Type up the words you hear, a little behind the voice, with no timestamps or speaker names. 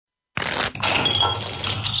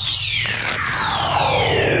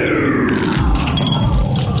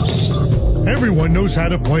Everyone knows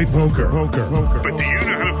how to play poker. But do you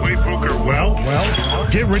know how to play poker well?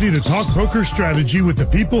 Get ready to talk poker strategy with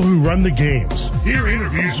the people who run the games. Hear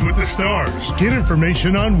interviews with the stars. Get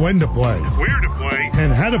information on when to play, where to play,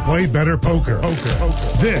 and how to play better poker.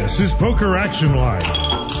 This is Poker Action Line,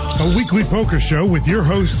 a weekly poker show with your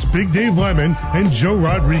hosts Big Dave Lemon and Joe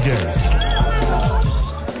Rodriguez.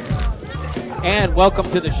 And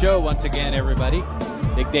welcome to the show once again, everybody.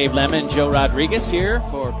 Big Dave Lemon, Joe Rodriguez here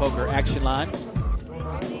for Poker Action Line.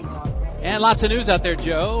 And lots of news out there,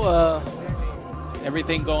 Joe.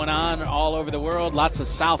 Everything going on all over the world. Lots of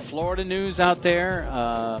South Florida news out there.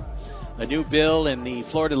 A new bill in the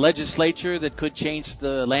Florida legislature that could change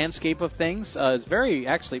the landscape of things. It's very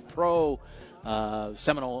actually pro-Seminole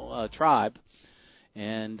tribe.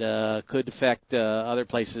 And could affect other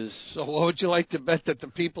places. So what would you like to bet that the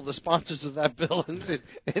people, the sponsors of that bill in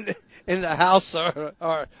the House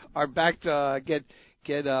are back to get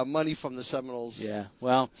money from the Seminoles? Yeah,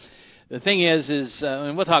 well, the thing is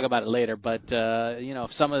and we'll talk about it later, but,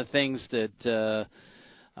 some of the things that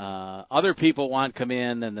other people want come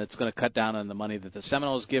in, and that's going to cut down on the money that the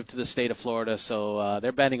Seminoles give to the state of Florida, so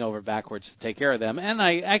they're bending over backwards to take care of them, and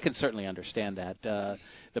I can certainly understand that.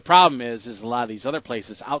 The problem is a lot of these other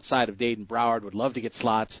places outside of Dade and Broward would love to get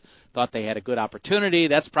slots, thought they had a good opportunity.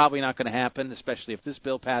 That's probably not going to happen, especially if this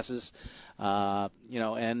bill passes. Other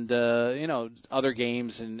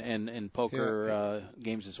games and poker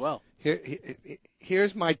games as well.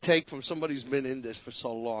 Here's my take from somebody who's been in this for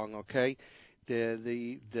so long, okay?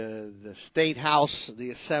 The state house,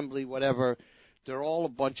 the assembly, whatever, they're all a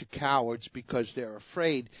bunch of cowards because they're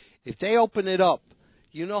afraid. If they open it up,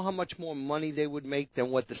 you know how much more money they would make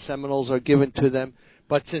than what the Seminoles are giving to them?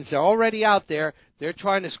 But since they're already out there, they're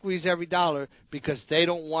trying to squeeze every dollar because they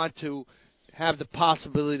don't want to have the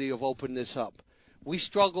possibility of opening this up. We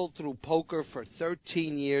struggled through poker for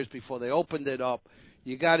 13 years before they opened it up.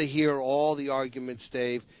 You got to hear all the arguments,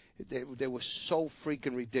 Dave. They were so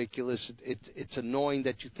freaking ridiculous. It's annoying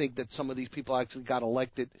that you think that some of these people actually got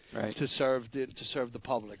elected to serve the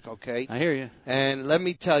public, okay? I hear you. And let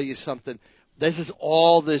me tell you something. This is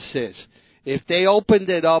all this is. If they opened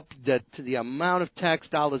it up, to the amount of tax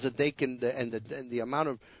dollars that they can, and the amount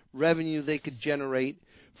of revenue they could generate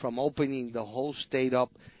from opening the whole state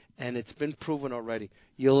up, and it's been proven already.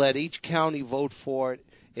 You let each county vote for it.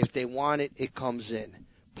 If they want it, it comes in.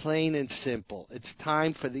 Plain and simple. It's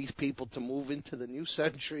time for these people to move into the new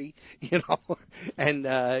century, and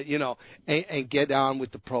get on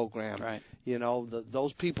with the program. Right.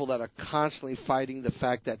 Those people that are constantly fighting the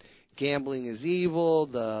fact that gambling is evil,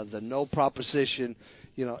 the no proposition,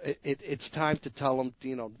 it's time to tell them,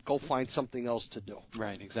 go find something else to do.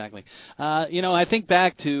 Right, exactly. I think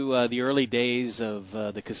back to the early days of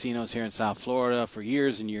the casinos here in South Florida. For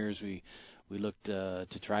years and years, we looked to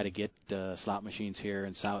try to get slot machines here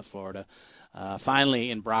in South Florida. Finally,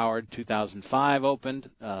 in Broward, 2005 opened,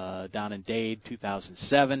 down in Dade,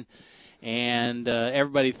 2007. And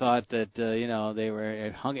everybody thought that,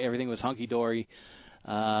 everything was hunky-dory.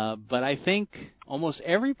 But I think almost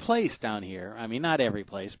every place down here, I mean, not every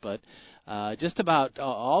place, but just about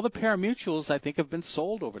all the pari-mutuels, I think, have been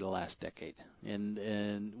sold over the last decade,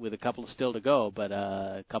 and with a couple still to go, but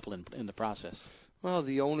a couple in the process. Well,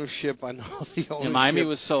 the ownership, I know the ownership. In Miami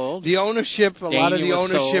was sold. The ownership, a lot of the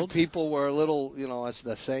ownership sold. People were a little, as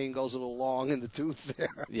the saying goes, a little long in the tooth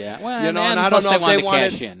there. Yeah, well, and I don't know if they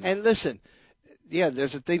wanted. Cash in. And listen,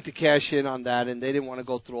 there's a thing to cash in on that, and they didn't want to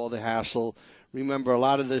go through all the hassle. Remember, a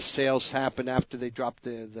lot of the sales happened after they dropped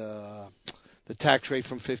the tax rate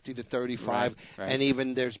from 50 to 35, right. And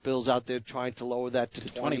even there's bills out there trying to lower that to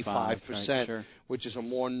 25%, right, sure. Which is a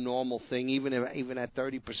more normal thing. Even at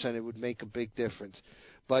 30%, it would make a big difference.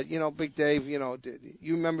 But, Big Dave, you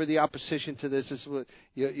remember the opposition to this. This is what,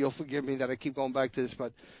 you'll forgive me that I keep going back to this,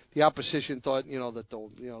 but the opposition thought, that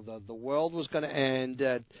the world was going to end,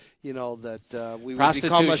 that, that we would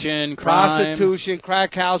become prostitution,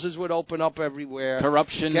 crack houses would open up everywhere.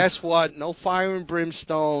 Corruption. Guess what? No fire and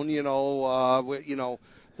brimstone,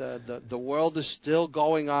 the world is still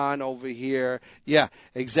going on over here. Yeah,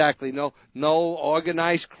 exactly. No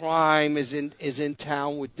organized crime is in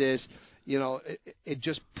town with this. It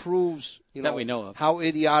just proves, that we know of, how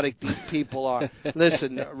idiotic these people are.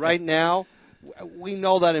 Listen, right now, we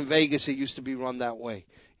know that in Vegas it used to be run that way.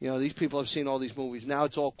 These people have seen all these movies. Now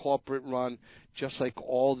it's all corporate run, just like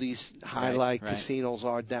all these highlight casinos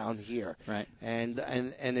are down here. Right. And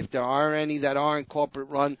if there are any that aren't corporate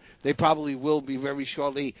run, they probably will be very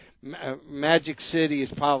shortly. Magic City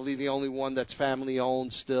is probably the only one that's family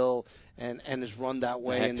owned still. and is run that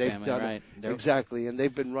way, Hecht and they've family, done right. exactly, and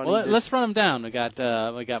they've been running. Well, this. let's run them down. We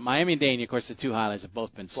got Miami and Dania. Of course, the two highlights have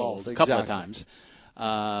both been sold a couple of times.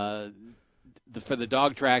 For the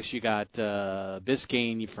dog tracks, you got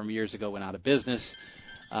Biscayne from years ago went out of business. Is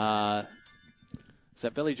that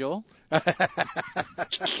Billy Joel?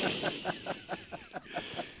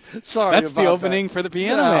 Sorry That's about the opening that. for the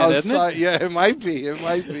Piano Man, isn't it? Yeah, it might be. It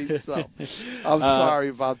might be. So I'm sorry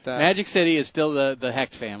about that. Magic City is still the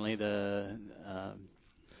Hecht family, the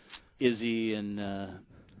Izzy and the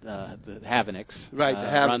Havenicks. Right, the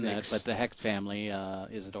Havenicks. Run that, but the Hecht family,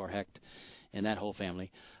 Isidore Hecht, and that whole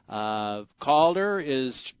family. Calder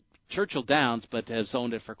is Churchill Downs, but has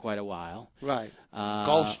owned it for quite a while. Right.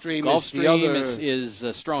 Gulfstream is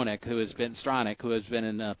Stronach, who has been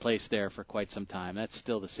in place there for quite some time. That's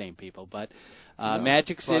still the same people, but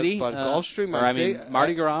Magic City, but Gulfstream,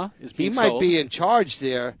 Mardi Gras is being sold. He might sold. be in charge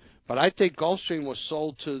there, but I think Gulfstream was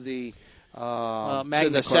sold to the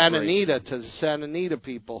Santa Anita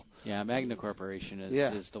people. Yeah, Magna Corporation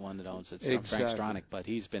is the one that owns it. So exactly. Frank Stronach, but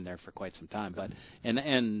he's been there for quite some time. But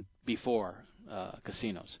and before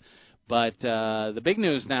casinos. But the big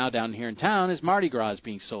news now down here in town is Mardi Gras is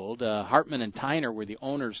being sold. Hartman and Tyner were the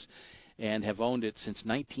owners and have owned it since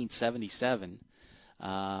 1977.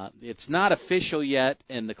 It's not official yet,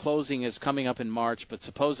 and the closing is coming up in March, but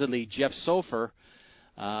supposedly Jeff Sofer,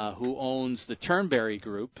 who owns the Turnberry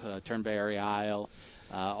Group, Turnberry Isle,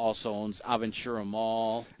 also owns Aventura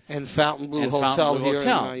Mall. And Fontainebleau Hotel here in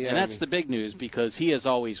Miami. And that's the big news because he has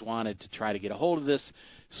always wanted to try to get a hold of this,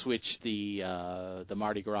 switch the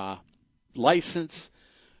Mardi Gras license,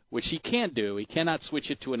 which he can't do. He cannot switch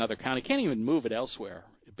it to another county. He can't even move it elsewhere,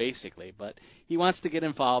 basically. But he wants to get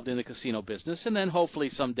involved in the casino business, and then hopefully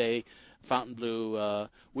someday Fontainebleau,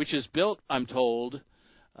 which is built, I'm told,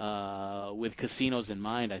 with casinos in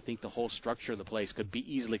mind. I think the whole structure of the place could be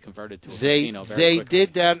easily converted to a casino very quickly. They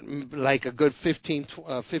did that like a good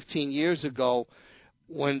 15 years ago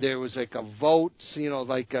when there was like a vote,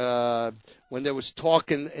 when there was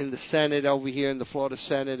talk in the Senate over here in the Florida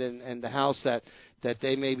Senate and the House that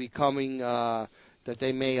they may be coming, that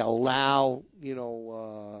they may allow,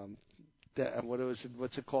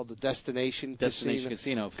 what's it called? The Destination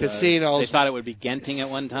Casino. Casinos. They thought it would be Genting at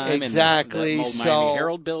one time. Exactly. In the old Miami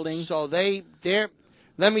Herald building. So they're.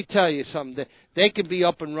 Let me tell you something. They could be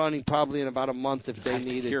up and running probably in about a month if they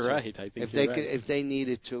needed to. You're right. I think you're right. If they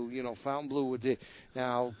needed to, Fontainebleau would.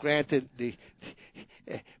 Now, granted,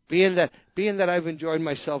 being that I've enjoyed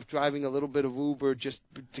myself driving a little bit of Uber just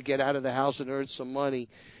to get out of the house and earn some money.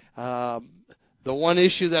 The one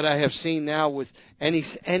issue that I have seen now with any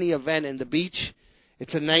event in the beach,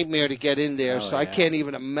 it's a nightmare to get in there. I can't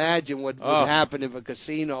even imagine what would happen if a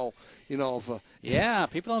casino, yeah,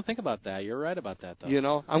 people don't think about that. You're right about that,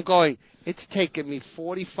 though. I'm going, it's taken me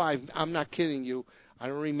 45, I'm not kidding you. I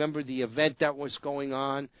don't remember the event that was going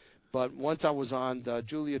on, but once I was on the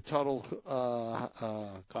Julia Tuttle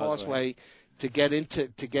Causeway to get into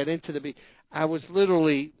the beach, I was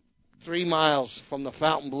literally 3 miles from the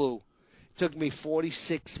Fontainebleau. Took me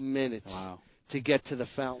 46 minutes to get to the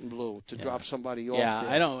Fontainebleau to drop somebody off. Yeah,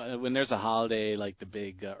 there. I don't. When there's a holiday like the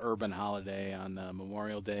big urban holiday on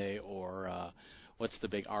Memorial Day, or what's the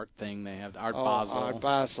big art thing they have? Art Basel. Art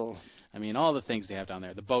Basel. I mean, all the things they have down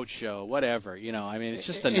there, the boat show, whatever. I mean, it's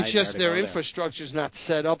just a nightmare. It's just their to go infrastructure's not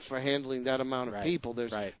set up for handling that amount of people.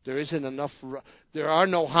 There isn't enough. There are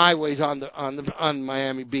no highways on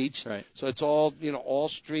Miami Beach. Right. So it's all all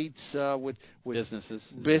streets with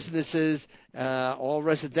businesses, all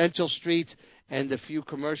residential streets, and a few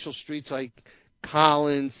commercial streets like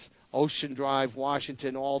Collins, Ocean Drive,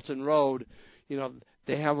 Washington, Alton Road.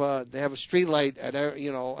 They have a street light at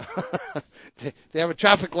they have a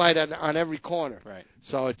traffic light on every corner. Right.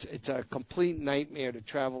 So it's a complete nightmare to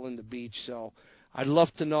travel in the beach. So I'd love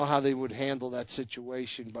to know how they would handle that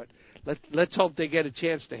situation, but let's hope they get a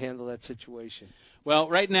chance to handle that situation. Well,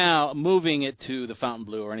 right now, moving it to the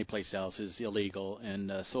Fontainebleau or any place else is illegal, and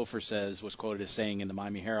Sofer was quoted as saying in the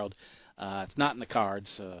Miami Herald, it's not in the cards,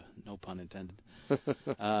 no pun intended.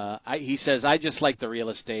 He says, I just like the real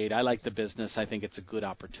estate. I like the business. I think it's a good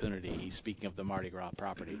opportunity. He's speaking of the Mardi Gras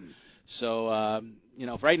property. So,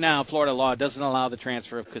 right now, Florida law doesn't allow the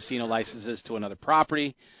transfer of casino licenses to another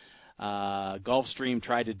property. Gulfstream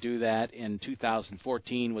tried to do that in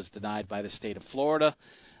 2014, was denied by the state of Florida.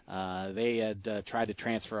 They had tried to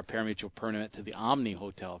transfer a pari-mutuel permit to the Omni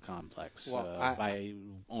Hotel complex,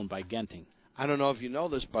 owned by Genting. I don't know if you know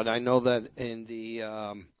this, but I know that in the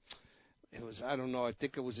I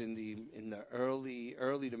think it was in the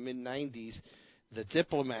early to mid 90s, the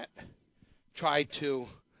Diplomat tried to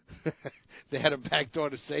they had a back door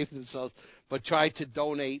to save themselves, but tried to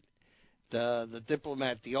donate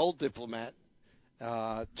the old diplomat,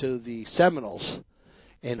 to the Seminoles,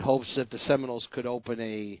 in hopes that the Seminoles could open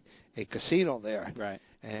a casino there. Right.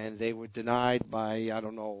 And they were denied by, I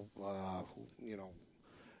don't know,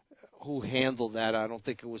 who handled that. I don't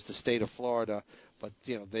think it was the state of Florida, but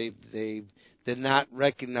they did not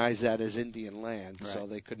recognize that as Indian land, right. So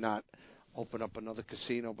they could not open up another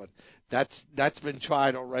casino. But that's been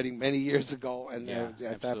tried already many years ago, and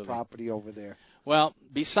at that property over there. Well,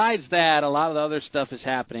 besides that, a lot of the other stuff is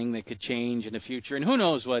happening that could change in the future, and who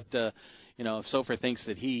knows what. If Sofer thinks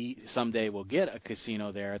that he someday will get a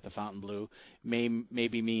casino there at the Fontainebleau,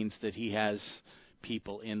 maybe means that he has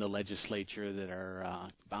people in the legislature that are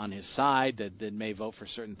on his side that may vote for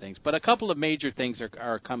certain things. But a couple of major things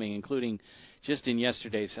are coming, including just in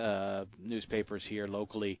yesterday's newspapers here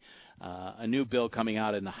locally, a new bill coming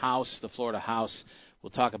out in the House, the Florida House. We'll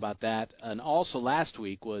talk about that. And also last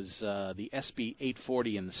week was the SB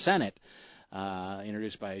 840 in the Senate,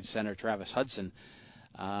 introduced by Senator Travis Hudson.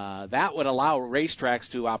 That would allow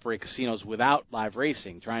racetracks to operate casinos without live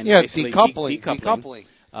racing, trying to basically decoupling.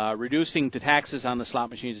 Reducing the taxes on the slot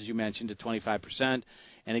machines, as you mentioned, to 25%,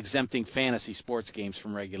 and exempting fantasy sports games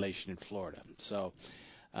from regulation in Florida. So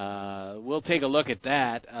we'll take a look at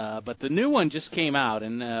that. But the new one just came out,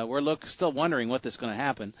 and we're still wondering what is going to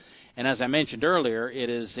happen. And as I mentioned earlier, it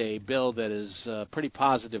is a bill that is pretty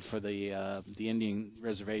positive for the Indian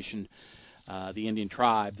reservation, the Indian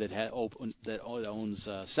tribe that owns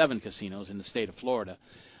 7 casinos in the state of Florida.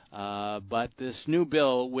 But this new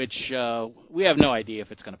bill, which we have no idea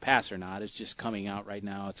if it's going to pass or not, it's just coming out right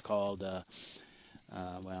now. It's called, it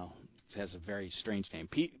has a very strange name,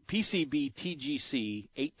 PCB TGC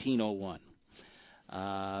 1801.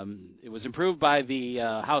 It was approved by the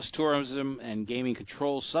House Tourism and Gaming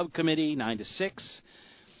Control Subcommittee, 9-6.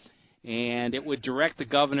 And it would direct the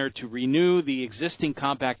governor to renew the existing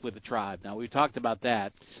compact with the tribe. Now, we've talked about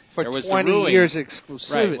that. For 20 years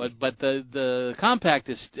exclusivity. Right, but the compact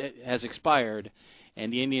has expired,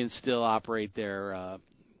 and the Indians still operate their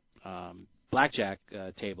blackjack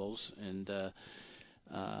tables, and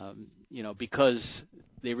because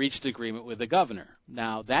they reached agreement with the governor.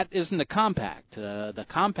 Now, that isn't the compact. The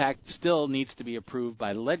compact still needs to be approved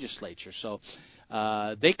by the legislature, so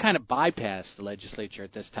they kind of bypassed the legislature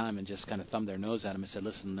at this time and just kind of thumbed their nose at them and said,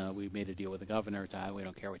 listen, we made a deal with the governor. We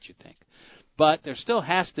don't care what you think. But there still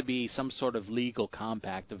has to be some sort of legal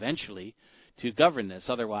compact eventually to govern this.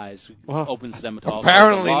 Otherwise, it opens them to all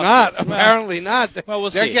apparently sorts of not. lawsuits. Apparently not. Well,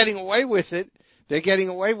 we'll They're see. getting away with it. They're getting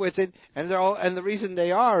away with it, and the reason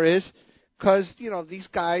they are is because these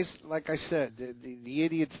guys, like I said, the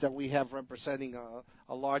idiots that we have representing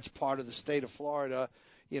a large part of the state of Florida,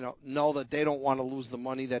 know that they don't want to lose the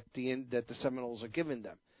money that the Seminoles are giving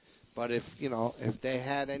them. But if they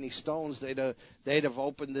had any stones, they'd have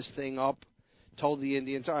opened this thing up, told the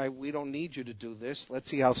Indians, all right, we don't need you to do this. Let's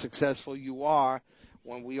see how successful you are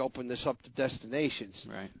when we open this up to destinations.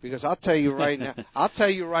 Right. Because I'll tell you right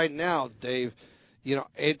now, Dave,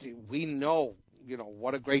 we know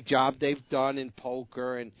what a great job they've done in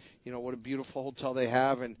poker, and what a beautiful hotel they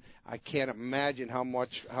have, and I can't imagine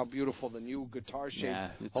how beautiful the new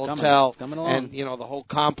guitar-shaped hotel it's coming along. and the whole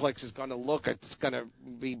complex is going to look. It's going to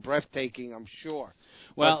be breathtaking, I'm sure.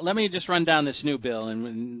 Well, let me just run down this new bill,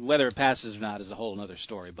 and whether it passes or not is a whole other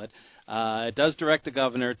story. But it does direct the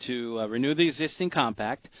governor to renew the existing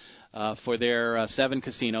compact for their 7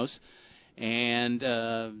 casinos, and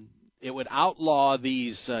it would outlaw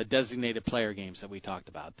these designated player games that we talked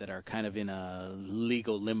about that are kind of in a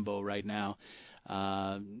legal limbo right now.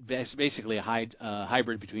 Basically a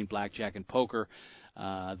hybrid between blackjack and poker.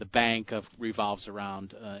 The bank revolves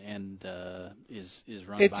around and is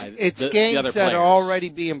run by the games the other that players. are already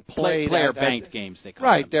being played. Player-banked games, they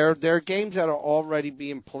call them. them. They're games that are already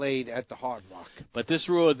being played at the Hard Rock. But this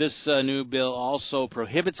new bill also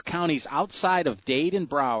prohibits counties outside of Dade and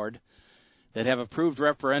Broward that have approved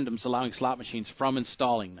referendums allowing slot machines from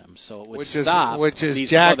installing them. So it would stop which is these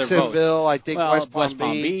Jacksonville, other votes. I think West Palm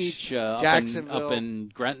Beach, Jacksonville, up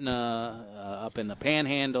in Gretna, up in the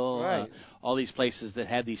Panhandle, right. All these places that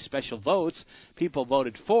had these special votes. People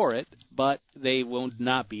voted for it, but they will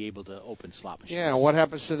not be able to open slot machines. Yeah, and what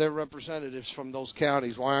happens to their representatives from those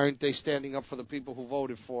counties? Why aren't they standing up for the people who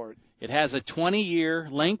voted for it? It has a 20-year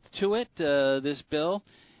length to it, this bill.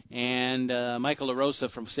 And Michael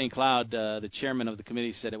LaRosa from St. Cloud, the chairman of the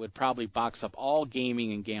committee, said it would probably box up all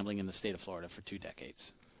gaming and gambling in the state of Florida for 2 decades.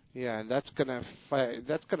 Yeah, and that's gonna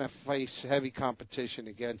face heavy competition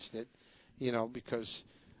against it, because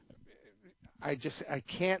I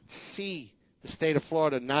can't see the state of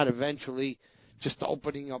Florida not eventually just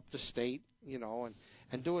opening up the state,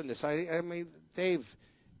 and doing this. I mean, Dave,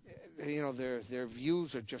 their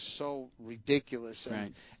views are just so ridiculous.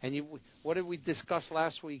 And what did we discuss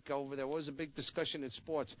last week over there? What was a big discussion in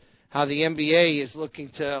sports? How the NBA is looking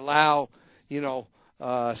to allow,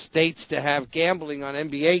 states to have gambling on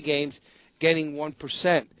NBA games getting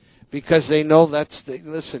 1% because they know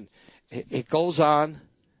listen, it goes on.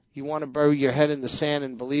 You want to bury your head in the sand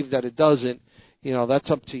and believe that it doesn't,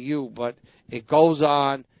 that's up to you. But it goes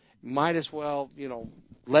on. Might as well,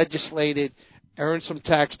 legislate it, earn some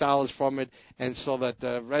tax dollars from it, and so that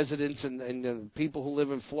the residents and the people who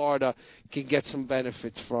live in Florida can get some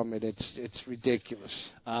benefits from it. It's ridiculous.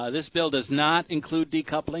 This bill does not include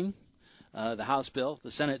decoupling, the House bill.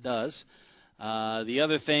 The Senate does. The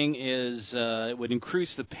other thing is it would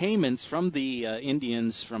increase the payments from the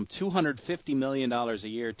Indians from $250 million a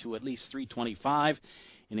year to at least $325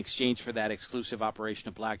 in exchange for that exclusive operation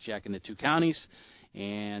of blackjack in the two counties,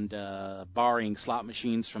 and barring slot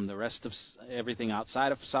machines from the rest of everything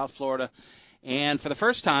outside of South Florida. And for the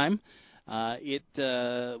first time, it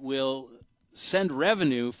will send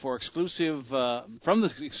revenue for exclusive from the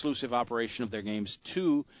exclusive operation of their games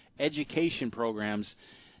to education programs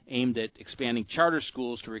aimed at expanding charter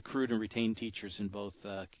schools to recruit and retain teachers in both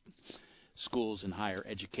schools and higher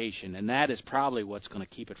education. And that is probably what's going to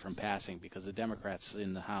keep it from passing, because the Democrats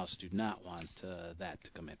in the House do not want that to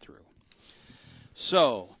come in through.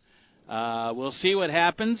 So, we'll see what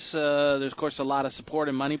happens. There's, of course, a lot of support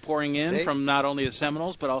and money pouring in from not only the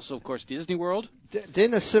Seminoles, but also, of course, Disney World.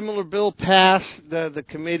 Didn't a similar bill pass the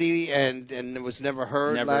committee and it was never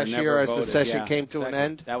heard last year as the session came to an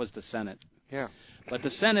end? That was the Senate. Yeah. But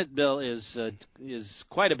the Senate bill is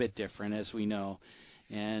quite a bit different, as we know.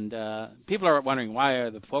 And people are wondering, why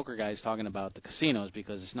are the poker guys talking about the casinos,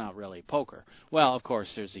 because it's not really poker. Well, of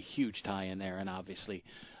course, there's a huge tie in there, and obviously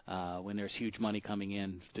when there's huge money coming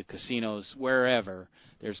in to casinos, wherever,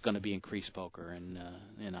 there's going to be increased poker, and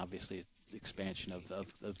obviously it's expansion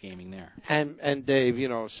of gaming there. And Dave,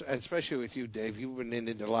 especially with you, Dave, you've been in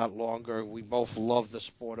it a lot longer. We both love the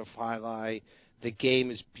sport of highlight. The game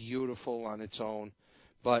is beautiful on its own.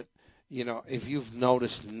 But, if you've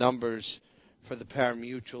noticed, numbers for the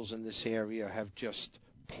pari-mutuels in this area have just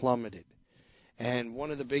plummeted. And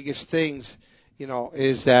one of the biggest things,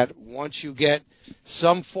 is that once you get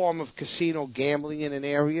some form of casino gambling in an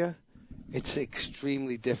area, it's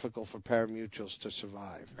extremely difficult for pari-mutuels to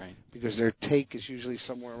survive. Right. Because their take is usually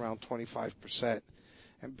somewhere around 25%.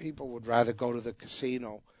 And people would rather go to the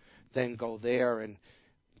casino than go there and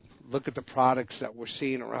look at the products that we're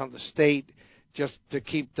seeing around the state just to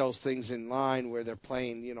keep those things in line, where they're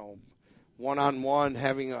playing, one-on-one,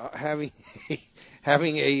 having a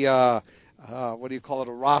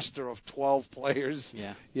a roster of 12 players,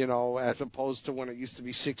 as opposed to when it used to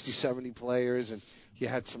be 60, 70 players, and you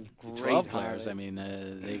had some great 12 players. I mean,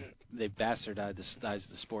 they bastardized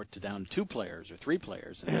the sport to down 2 players or 3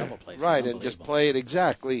 players in double plays. Right, and just play it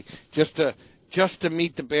exactly, just to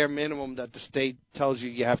meet the bare minimum that the state tells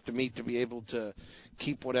you have to meet to be able to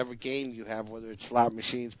keep whatever game you have, whether it's slot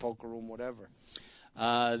machines, poker room, whatever.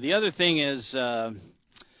 The other thing is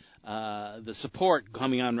the support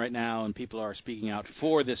coming on right now, and people are speaking out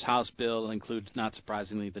for this House bill, includes, not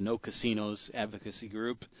surprisingly, the No Casinos advocacy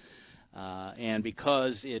group. And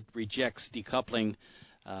because it rejects decoupling,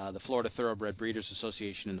 the Florida Thoroughbred Breeders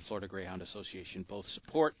Association and the Florida Greyhound Association both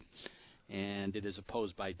support, and it is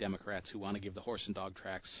opposed by Democrats who want to give the horse and dog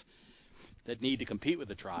tracks that need to compete with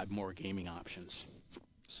the tribe more gaming options.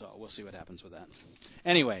 So we'll see what happens with that.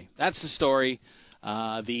 Anyway, that's the story.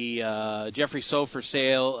 The Jeffrey Sofer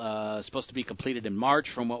sale is supposed to be completed in March,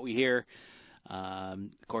 from what we hear. Of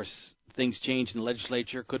course, things change in the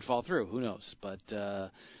legislature, could fall through. Who knows? But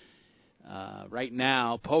right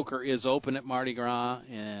now, poker is open at Mardi Gras,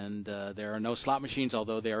 and there are no slot machines,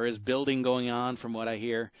 although there is building going on, from what I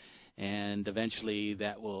hear. And eventually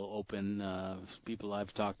that will open. People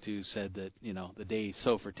I've talked to said that, the day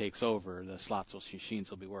Sofer takes over, the slots machines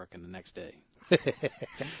will be working the next day.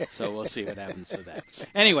 So we'll see what happens with that.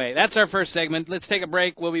 Anyway, that's our first segment. Let's take a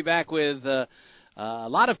break. We'll be back with a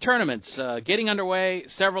lot of tournaments getting underway.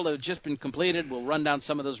 Several have just been completed. We'll run down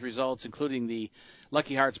some of those results, including the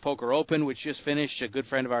Lucky Hearts Poker Open, which just finished. A good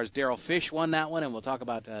friend of ours, Daryl Fish, won that one, and we'll talk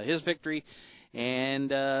about his victory. And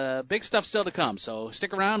big stuff still to come. So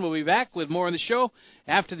stick around. We'll be back with more on the show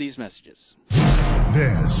after these messages.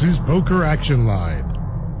 This is Poker Action Line.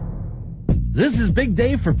 This is Big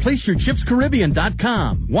Dave for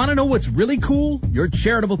PlaceYourChipsCaribbean.com. Want to know what's really cool? Your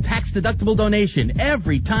charitable tax-deductible donation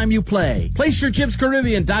every time you play.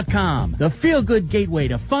 PlaceYourChipsCaribbean.com, the feel-good gateway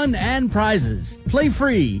to fun and prizes. Play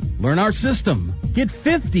free. Learn our system. Get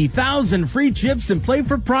 50,000 free chips and play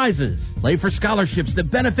for prizes. Play for scholarships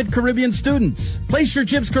that benefit Caribbean students.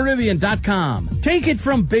 PlaceYourChipsCaribbean.com. Take it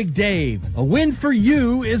from Big Dave. A win for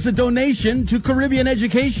you is a donation to Caribbean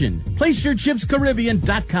education.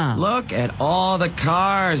 PlaceYourChipsCaribbean.com. Look at all the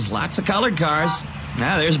cars. Lots of colored cars.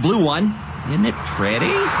 Now, there's a blue one. Isn't it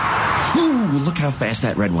pretty? Ooh, look how fast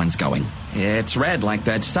that red one's going. It's red like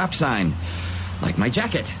that stop sign. Like my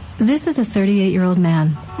jacket. This is a 38-year-old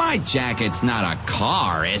man. My jacket's not a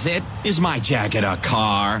car, is it? Is my jacket a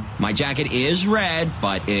car? My jacket is red,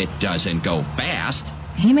 but it doesn't go fast.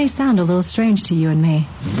 He may sound a little strange to you and me.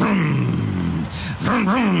 Vroom, vroom,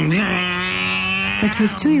 vroom. But to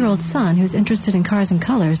his 2-year-old son, who's interested in cars and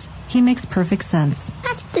colors, he makes perfect sense.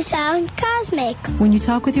 That's the sound cars make. When you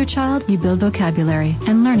talk with your child, you build vocabulary,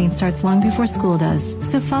 and learning starts long before school does.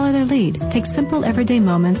 So follow their lead. Take simple everyday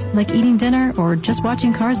moments like eating dinner or just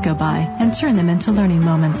watching cars go by and turn them into learning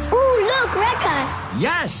moments. Ooh, look, red car.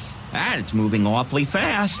 Yes, and it's moving awfully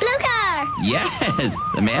fast. Blue car. Yes,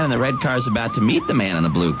 the man in the red car's about to meet the man in the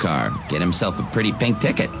blue car. Get himself a pretty pink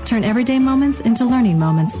ticket. Turn everyday moments into learning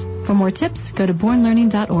moments. For more tips, go to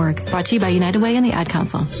bornlearning.org. Brought to you by United Way and the Ad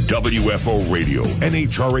Council. WFO Radio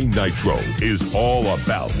NHRA Nitro is all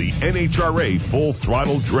about the NHRA Full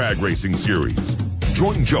Throttle Drag Racing Series.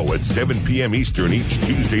 Join Joe at 7 p.m. Eastern each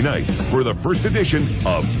Tuesday night for the first edition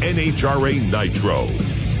of NHRA Nitro.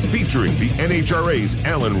 Featuring the NHRA's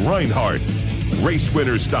Alan Reinhart. Race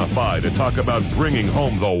winners stop by to talk about bringing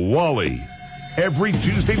home the Wally. Every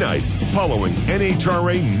Tuesday night following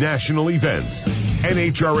NHRA national events.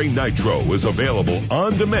 NHRA Nitro is available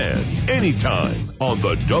on demand anytime on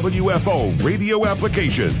the WFO radio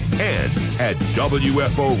application and at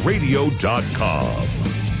WFOradio.com.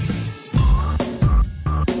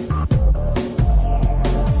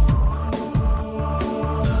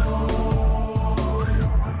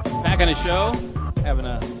 Back on the show, having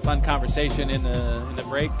a fun conversation in the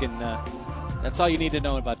break, and that's all you need to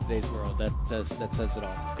know about today's world. That says it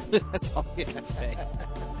all. That's all you can say.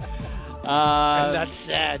 And that's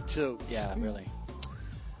sad, too. Yeah, really.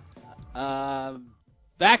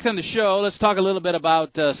 Back on the show, let's talk a little bit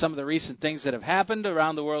about some of the recent things that have happened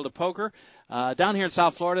around the world of poker. Down here in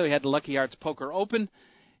South Florida, we had the Lucky Arts Poker Open,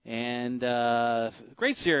 and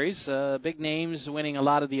great series. Big names winning a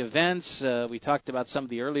lot of the events. We talked about some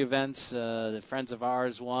of the early events. The friends of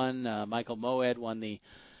ours won. Michael Moed won the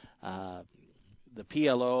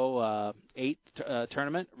PLO 8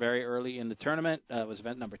 tournament very early in the tournament. It was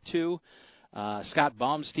event number 2. Scott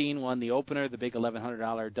Baumstein won the opener, the big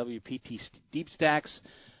 $1,100 WPT Deep Stacks.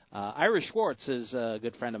 Ira Schwartz is a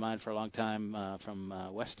good friend of mine for a long time from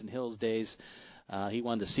Weston Hills days. He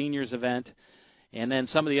won the seniors event. And then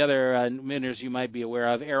some of the other winners you might be aware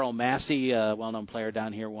of. Errol Massey, a well-known player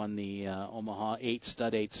down here, won the Omaha 8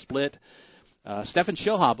 Stud 8 Split. Stefan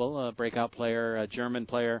Schillhabel, a breakout player, a German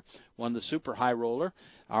player, won the Super High Roller.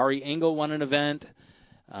 Ari Engel won an event.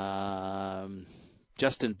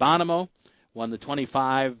 Justin Bonomo won the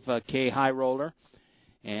 25K High Roller.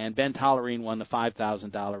 And Ben Tollerine won the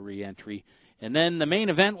 $5,000 re-entry. And then the main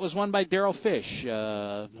event was won by Daryl Fish,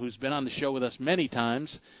 who's been on the show with us many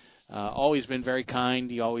times. Always been very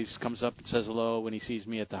kind. He always comes up and says hello when he sees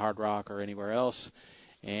me at the Hard Rock or anywhere else.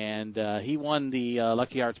 And he won the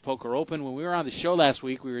Lucky Arts Poker Open. When we were on the show last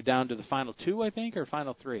week, we were down to the final 2, I think, or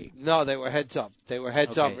final 3? No, they were heads up. They were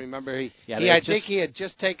heads up. Remember, I think he had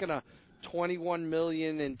just taken a $21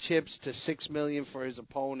 million in chips to $6 million for his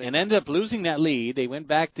opponent. And ended up losing that lead. They went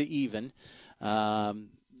back to even.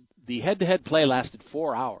 The head-to-head play lasted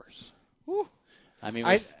 4 hours. Whew. I mean,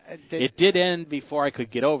 it did end before I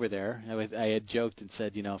could get over there. I had joked and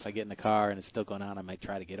said, if I get in the car and it's still going on, I might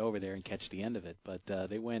try to get over there and catch the end of it. But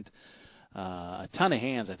they went a ton of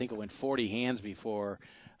hands. I think it went 40 hands before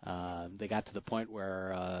they got to the point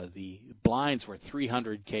where the blinds were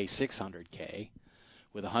 300K, 600K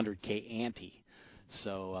with 100K ante.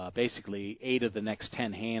 So basically 8 of the next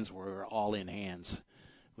 10 hands were all-in hands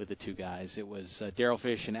with the two guys. It was Daryl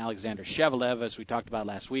Fish and Alexander Shevelev, as we talked about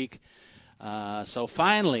last week. So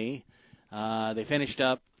finally, they finished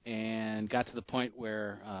up and got to the point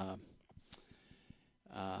where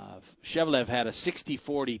Shevelev had a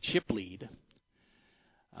 60-40 chip lead.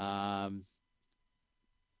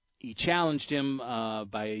 He challenged him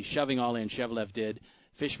by shoving all in. Shevelev did.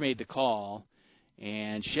 Fish made the call,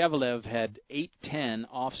 and Shevelev had 8-10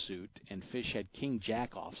 offsuit, and Fish had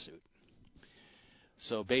King-Jack offsuit.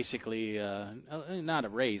 So basically, not a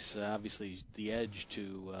race, obviously the edge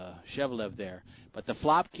to Shevelev there. But the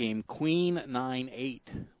flop came Queen 9-8,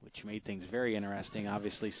 which made things very interesting,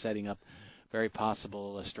 obviously setting up very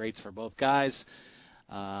possible straights for both guys.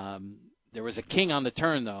 There was a king on the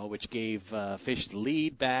turn, though, which gave Fish the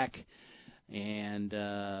lead back, and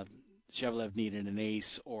Shevelev needed an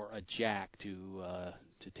ace or a jack to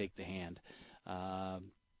take the hand.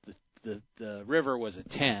 The river was a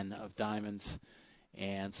 10 of diamonds,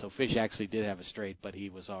 and so Fish actually did have a straight, but he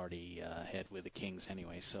was already ahead with the kings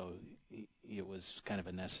anyway, so it was kind of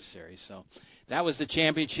unnecessary. So that was the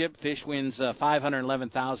championship. Fish wins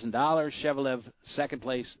 $511,000. Shevelev, second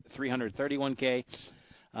place, $331K.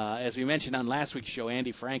 As we mentioned on last week's show,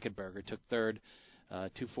 Andy Frankenberger took third,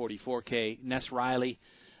 $244K. Ness Riley,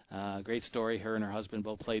 great story. Her and her husband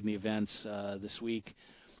both played in the events this week.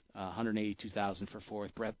 $182,000 for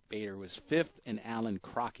fourth. Brett Bader was fifth, and Alan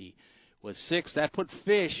Crockey was sixth. That puts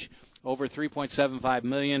Fish over $3.75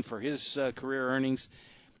 million for his career earnings,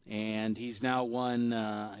 and he's now won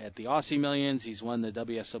at the Aussie Millions. He's won the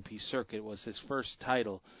WSOP circuit. It was his first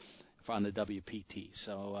title on the WPT.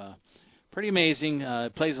 So pretty amazing.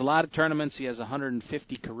 Plays a lot of tournaments. He has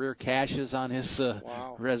 150 career cashes on his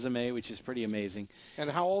resume, which is pretty amazing.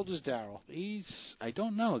 And how old is Darryl? I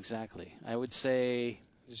don't know exactly. I would say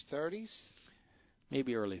his 30s?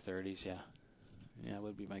 Maybe early 30s, yeah. Yeah,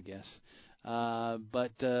 would be my guess.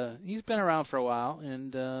 But he's been around for a while,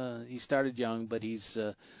 and he started young, but he's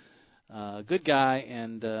a good guy,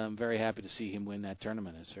 and I'm very happy to see him win that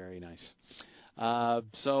tournament. It's very nice.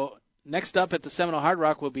 So next up at the Seminole Hard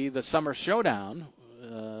Rock will be the Summer Showdown,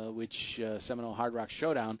 Seminole Hard Rock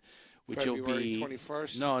Showdown, which February will be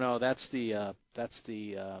 21st. No, that's the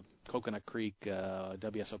Coconut Creek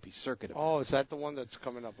WSOP circuit event. Oh, is that the one that's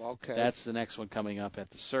coming up? Okay. That's the next one coming up at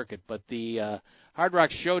the circuit. But the Hard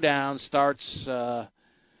Rock Showdown starts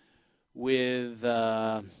with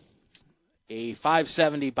a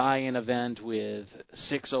 570 buy-in event with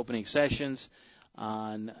 6 opening sessions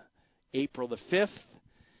on April the 5th.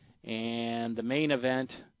 And the main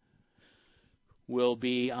event will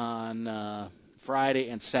be on Friday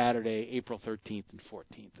and Saturday, April 13th and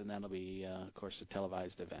 14th. And that'll be, of course, a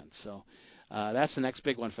televised event. So that's the next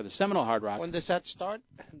big one for the Seminole Hard Rock. When does that start?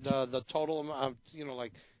 The total amount,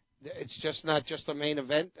 it's just not just the main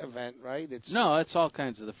event, right? No, it's all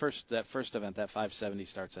kinds of that first event, that 570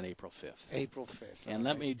 starts on April 5th. April 5th. And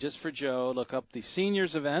let me, just for Joe, look up the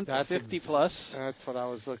seniors event, the 50 plus. That's what I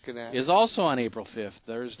was looking at. Is also on April 5th,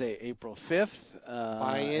 Thursday, April 5th,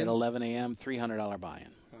 buy-in at 11 a.m., $300 buy-in.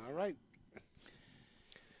 All right.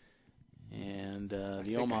 And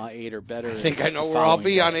the Omaha 8 or better. I think I know where I'll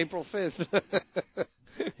be on April 5th.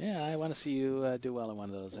 Yeah, I want to see you do well in one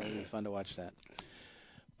of those. It'll be fun to watch that.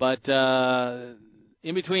 But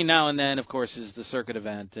in between now and then, of course, is the circuit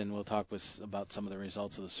event, and we'll talk about some of the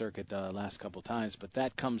results of the circuit last couple of times. But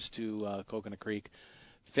that comes to Coconut Creek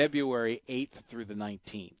February 8th through the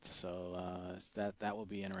 19th. So that will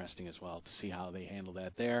be interesting as well to see how they handle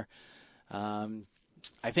that there.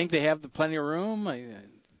 I think they have plenty of room.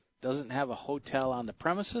 Doesn't have a hotel on the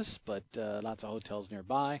premises, but lots of hotels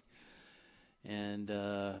nearby. And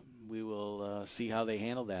we will see how they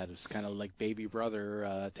handle that. It's kind of like baby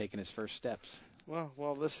brother taking his first steps.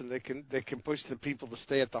 Well, listen, they can push the people to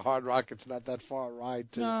stay at the Hard Rock. It's not that far a ride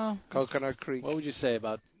to Coconut Creek. What would you say,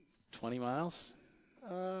 about 20 miles?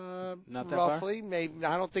 Not that roughly, far? Maybe.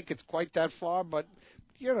 I don't think it's quite that far, but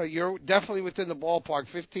you're definitely within the ballpark.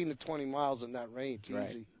 15 to 20 miles in that range,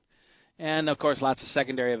 right. Easy. And of course, lots of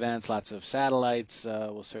secondary events, lots of satellites.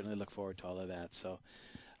 We'll certainly look forward to all of that. So.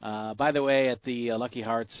 By the way, at the Lucky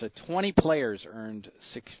Hearts, 20 players earned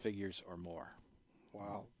 6 figures or more.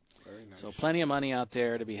 Wow, very nice. So plenty of money out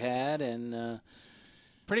there to be had, and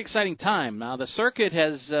pretty exciting time. Now, the circuit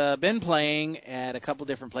has been playing at a couple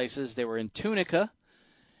different places. They were in Tunica,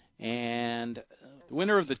 and the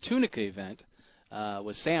winner of the Tunica event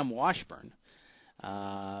was Sam Washburn.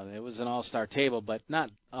 It was an all-star table, but not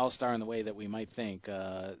all-star in the way that we might think.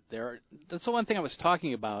 That's the one thing I was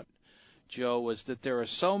talking about, Joe, was that there are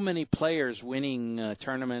so many players winning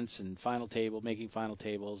tournaments and making final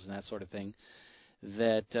tables and that sort of thing,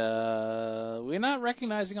 that we're not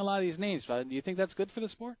recognizing a lot of these names. Do you think that's good for the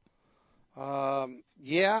sport?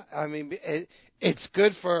 Yeah, I mean, it's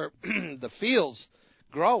good for the fields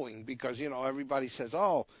growing because, everybody says,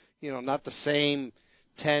 not the same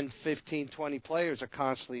 10, 15, 20 players are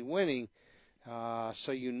constantly winning,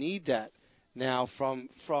 so you need that. Now, from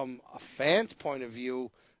a fan's point of view,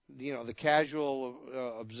 the casual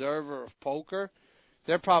observer of poker,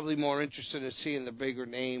 they're probably more interested in seeing the bigger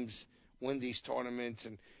names win these tournaments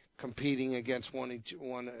and competing against one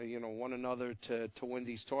another to win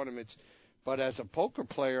these tournaments. But as a poker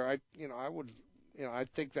player, I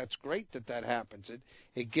think that's great that happens.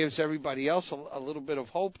 It gives everybody else a little bit of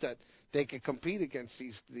hope that they can compete against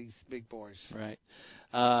these big boys. Right.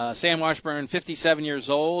 Sam Washburn, 57 years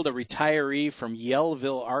old, a retiree from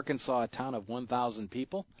Yellville, Arkansas, a town of 1,000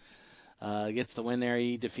 people. Gets the win there.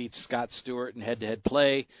 He defeats Scott Stewart in head-to-head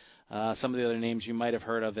play. Some of the other names you might have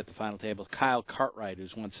heard of at the final table: Kyle Cartwright,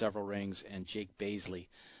 who's won several rings, and Jake Baisley,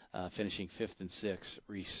 finishing 5th and 6th,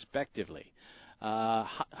 respectively.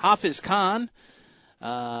 Hafiz Khan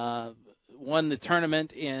won the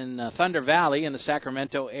tournament in Thunder Valley in the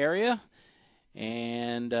Sacramento area.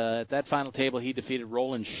 And at that final table, he defeated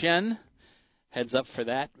Roland Shen. Heads up for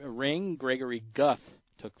that ring. Gregory Guth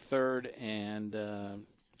took 3rd, and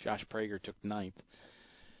Josh Prager took 9th.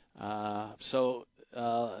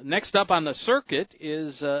 Next up on the circuit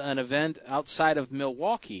is an event outside of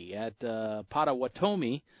Milwaukee at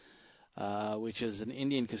Potawatomi, which is an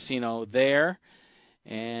Indian casino there.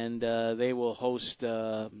 And they will host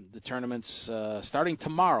the tournaments starting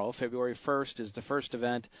tomorrow. February 1st is the first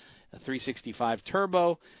event, a 365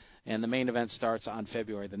 Turbo, and the main event starts on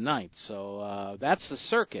February the 9th. So that's the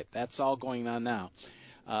circuit. That's all going on now.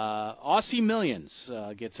 Aussie Millions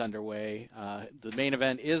gets underway. The main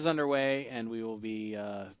event is underway, and we will be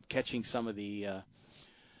catching some of the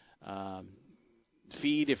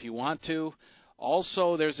feed if you want to.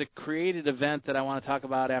 Also, there's a created event that I want to talk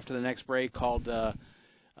about after the next break called the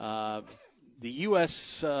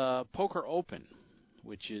U.S. Poker Open,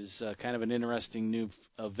 which is kind of an interesting new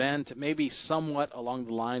event, maybe somewhat along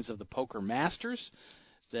the lines of the Poker Masters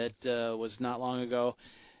that was not long ago.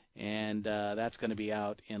 And that's going to be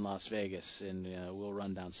out in Las Vegas, and we'll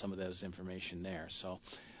run down some of those information there. So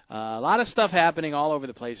a lot of stuff happening all over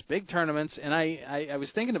the place, big tournaments. And I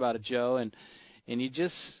was thinking about it, Joe, and you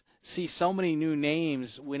just see so many new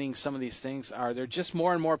names winning some of these things. Are there just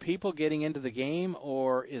more and more people getting into the game,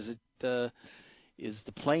 or is the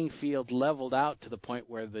playing field leveled out to the point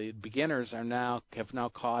where the beginners have now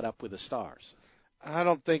caught up with the stars? I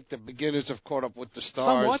don't think the beginners have caught up with the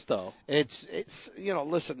stars. Somewhat, though. It's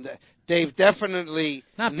listen, they've definitely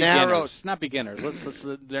narrowed. Not beginners.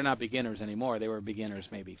 They're not beginners anymore. They were beginners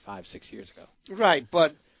maybe 5-6 years ago. Right,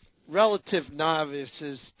 but relative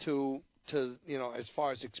novices to as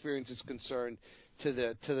far as experience is concerned, to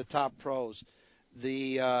the top pros,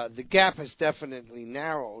 the gap has definitely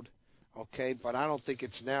narrowed. Okay, but I don't think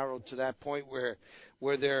it's narrowed to that point where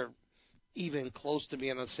they're even close to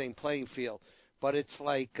being on the same playing field. But it's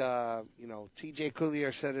like, T.J.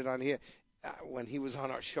 Coulier said it on here when he was on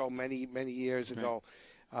our show many, many years ago,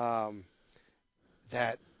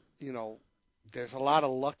 that, there's a lot of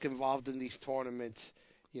luck involved in these tournaments.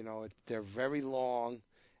 They're very long,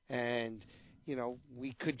 and,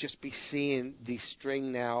 we could just be seeing the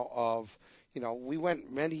string now of, we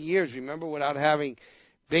went many years, remember, without having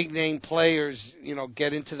big-name players,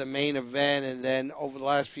 get into the main event, and then over the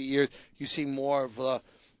last few years, you see more of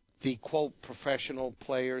the quote professional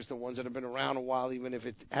players, the ones that have been around a while, even if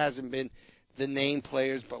it hasn't been the name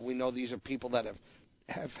players, but we know these are people that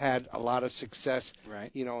have had a lot of success,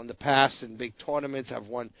 right, in the past in big tournaments, have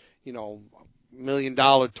won, $1 million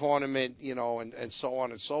tournament, and so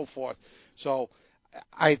on and so forth. So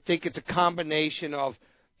I think it's a combination of,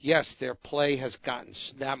 yes, their play has gotten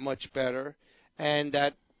that much better, and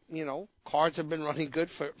that, cards have been running good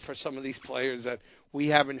for some of these players that we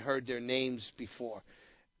haven't heard their names before.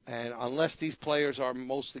 And unless these players are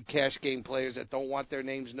mostly cash game players that don't want their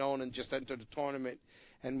names known and just enter the tournament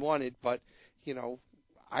and won it, but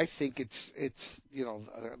I think it's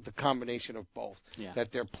the combination of both. Yeah.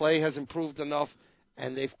 That their play has improved enough,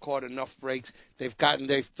 and they've caught enough breaks. They've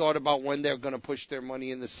thought about when they're going to push their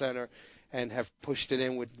money in the center, and have pushed it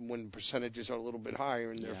in when percentages are a little bit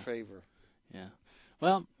higher in their favor. Yeah.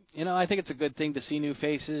 Well, I think it's a good thing to see new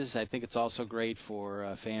faces. I think it's also great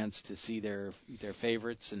for fans to see their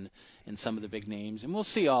favorites and some of the big names. And we'll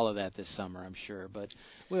see all of that this summer, I'm sure. But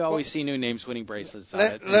we always see new names winning bracelets.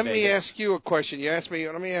 Let me ask you a question. You asked me.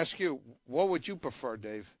 Let me ask you, what would you prefer,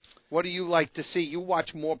 Dave? What do you like to see? You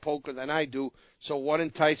watch more poker than I do. So what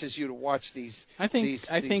entices you to watch these? I think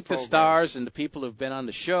the stars and the people who've been on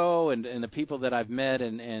the show and the people that I've met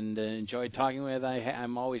and enjoyed talking with,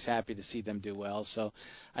 I'm always happy to see them do well. So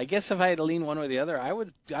I guess if I had to lean one way or the other, I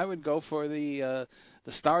would go for the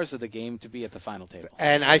stars of the game to be at the final table.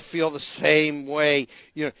 And I feel the same way.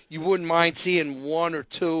 You wouldn't mind seeing one or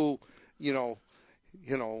two,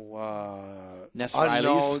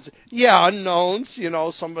 unknowns. Yeah, unknowns.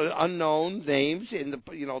 Some unknown names in the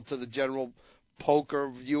to the general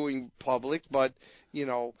poker viewing public, but you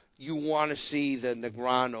want to see the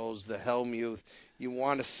Negranos, the Hellmuth. You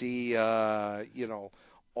want to see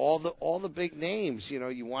all the big names.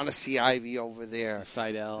 You want to see Ivy over there,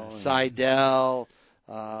 Seidel,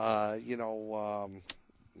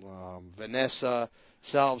 Vanessa,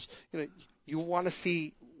 Selbs. You want to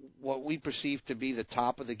see what we perceive to be the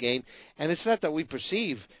top of the game. And it's not that we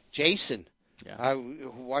perceive Jason. Yeah.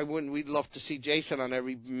 Why wouldn't we love to see Jason on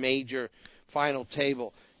every major final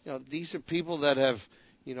table? These are people that have,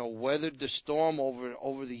 weathered the storm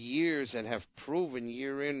over the years and have proven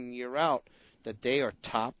year in and year out that they are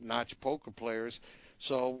top-notch poker players.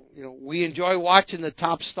 So, we enjoy watching the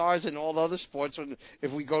top stars in all other sports.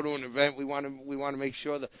 If we go to an event, we want to make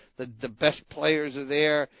sure that the best players are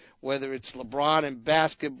there, whether it's LeBron in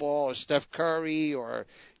basketball or Steph Curry or,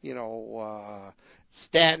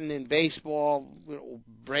 Stanton in baseball,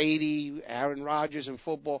 Brady, Aaron Rodgers in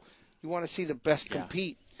football. You want to see the best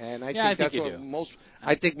compete. And I think that's what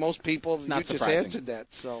most people, you just answered that.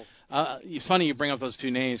 So it's funny you bring up those two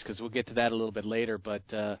names because we'll get to that a little bit later, but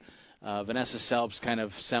Vanessa Selbs kind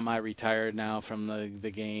of semi-retired now from the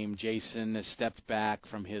game. Jason has stepped back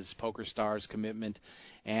from his Poker Stars commitment.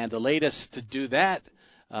 And the latest to do that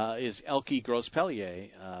is Elke Grospellier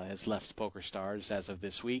has left Poker Stars as of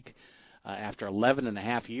this week after 11 and a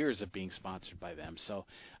half years of being sponsored by them. So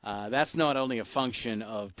that's not only a function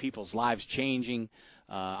of people's lives changing.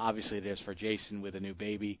 Obviously, it is for Jason with a new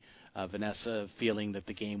baby. Vanessa feeling that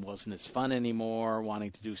the game wasn't as fun anymore,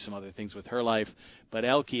 wanting to do some other things with her life. But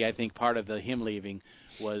Elke, I think part of him leaving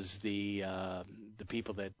was the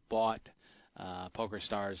people that bought Poker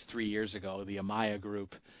Stars 3 years ago. The Amaya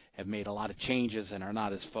group have made a lot of changes and are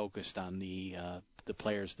not as focused on the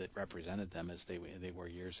players that represented them as they were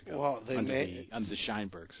years ago. Well, under the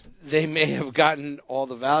Scheinbergs. They may have gotten all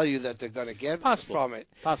the value that they're going to get from it.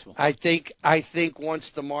 Possible. I think once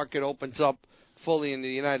the market opens up fully in the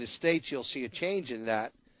United States, you'll see a change in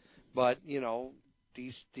that. But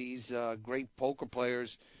these great poker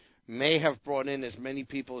players may have brought in as many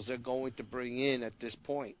people as they're going to bring in at this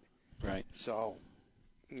point. Right. So,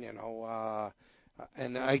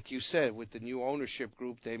 and like you said, with the new ownership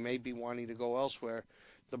group, they may be wanting to go elsewhere.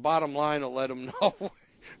 The bottom line will let them know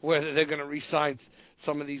whether they're going to re-sign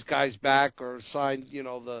some of these guys back or sign,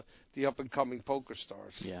 the up-and-coming Poker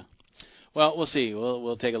Stars. Yeah. Well, we'll see.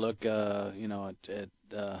 We'll take a look, at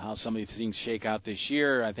how some of these things shake out this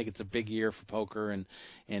year. I think it's a big year for poker and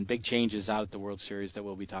big changes out at the World Series that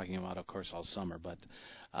we'll be talking about, of course, all summer. But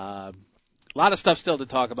a lot of stuff still to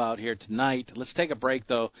talk about here tonight. Let's take a break,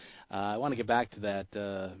 though. I want to get back to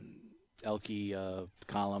that Elke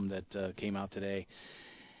column that came out today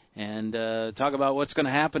and talk about what's going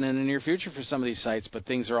to happen in the near future for some of these sites. But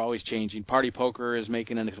things are always changing. Party Poker is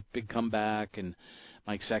making a big comeback, and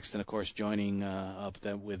Mike Sexton, of course, joining up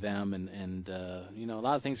with them. And a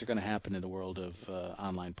lot of things are going to happen in the world of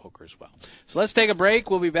online poker as well. So let's take a break.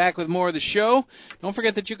 We'll be back with more of the show. Don't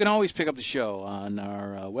forget that you can always pick up the show on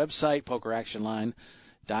our website,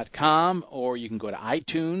 PokerActionLine.com, or you can go to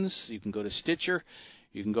iTunes, you can go to Stitcher,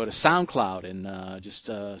 you can go to SoundCloud and just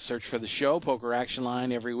search for the show, Poker Action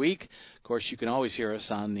Line, every week. Of course, you can always hear us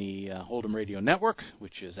on the Hold'em Radio Network,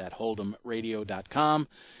 which is at hold'emradio.com.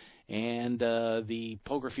 And the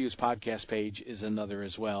Poker Fuse podcast page is another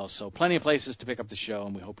as well. So plenty of places to pick up the show,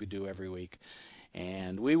 and we hope you do every week.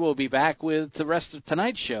 And we will be back with the rest of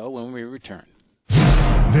tonight's show when we return.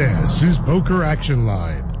 This is Poker Action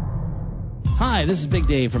Line. Hi, this is Big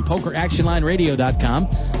Dave from PokerActionLineRadio.com.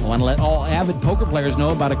 I want to let all avid poker players know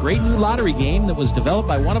about a great new lottery game that was developed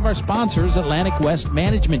by one of our sponsors, Atlantic West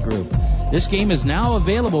Management Group. This game is now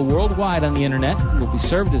available worldwide on the Internet and will be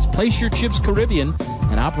served as Place Your Chips Caribbean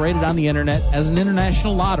and operated on the Internet as an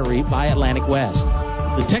international lottery by Atlantic West.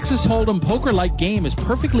 The Texas Hold'em poker-like game is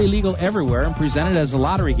perfectly legal everywhere and presented as a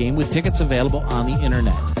lottery game with tickets available on the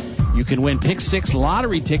Internet. You can win Pick 6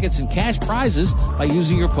 lottery tickets and cash prizes by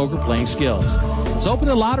using your poker playing skills. It's open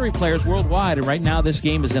to lottery players worldwide, and right now this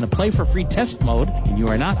game is in a play-for-free test mode, and you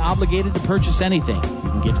are not obligated to purchase anything.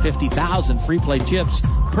 You can get 50,000 free play chips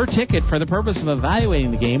per ticket for the purpose of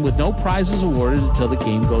evaluating the game with no prizes awarded until the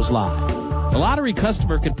game goes live. The lottery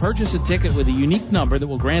customer can purchase a ticket with a unique number that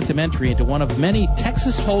will grant them entry into one of many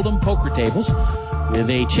Texas Hold'em poker tables with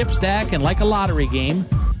a chip stack, and like a lottery game,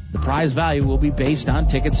 the prize value will be based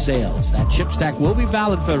on ticket sales. That chip stack will be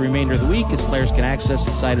valid for the remainder of the week, as players can access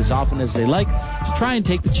the site as often as they like to try and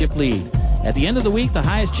take the chip lead. At the end of the week, the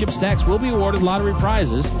highest chip stacks will be awarded lottery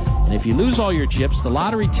prizes, and if you lose all your chips, the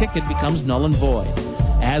lottery ticket becomes null and void.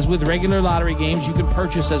 As with regular lottery games, you can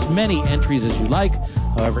purchase as many entries as you like.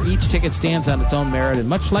 However, each ticket stands on its own merit,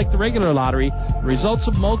 and much like the regular lottery, the results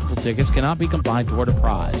of multiple tickets cannot be combined toward a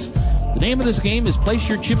prize. The name of this game is Place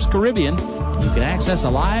Your Chips Caribbean, and you can access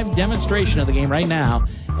a live demonstration of the game right now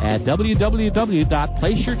at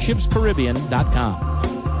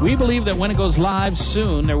www.placeyourchipscaribbean.com. We believe that when it goes live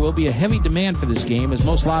soon, there will be a heavy demand for this game, as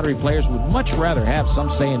most lottery players would much rather have some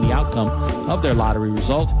say in the outcome of their lottery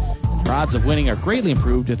result. And their odds of winning are greatly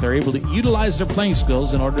improved if they're able to utilize their playing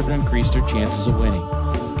skills in order to increase their chances of winning.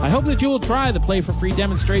 I hope that you will try the Play for Free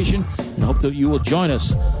demonstration and hope that you will join us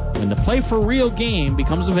when the Play for Real game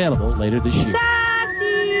becomes available later this year.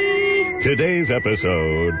 Today's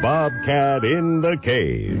episode, Bobcat in the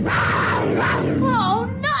Cave. Oh,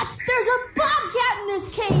 nuts! There's a bobcat in this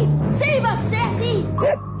cave! Save us, Sassy!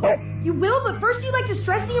 You will, but first you'd like to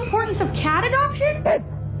stress the importance of cat adoption?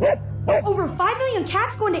 Over 5 million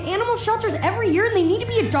cats go into animal shelters every year and they need to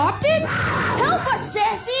be adopted? Help us,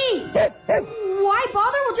 Sassy! Why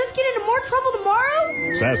bother? We'll just get into more trouble tomorrow?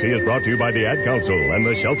 Sassy is brought to you by the Ad Council and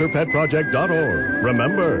the ShelterPetProject.org.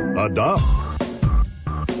 Remember, adopt.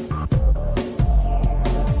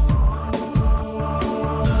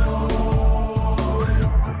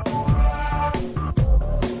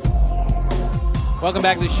 Welcome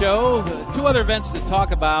back to the show. Two other events to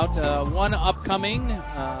talk about. One upcoming.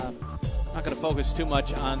 I'm not going to focus too much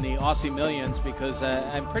on the Aussie Millions because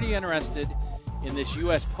I'm pretty interested in this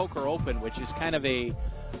U.S. Poker Open, which is kind of a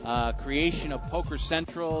creation of Poker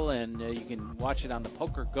Central, and you can watch it on the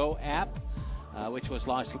Poker Go app, which was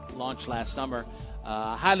launched last summer.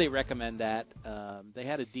 Highly recommend that. They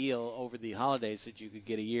had a deal over the holidays that you could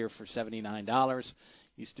get a year for $79.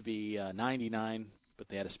 Used to be $99, but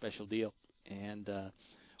they had a special deal. And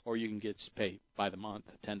or you can get paid by the month,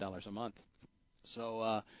 $10 a month.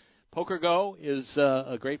 So Poker Go is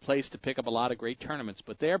a great place to pick up a lot of great tournaments.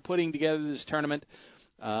 But they're putting together this tournament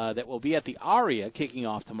that will be at the Aria, kicking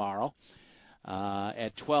off tomorrow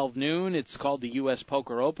at 12 noon. It's called the U.S.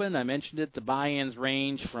 Poker Open. I mentioned it. The buy-ins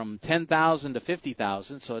range from $10,000 to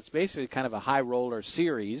 $50,000, so it's basically kind of a high roller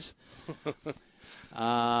series.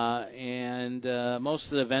 And most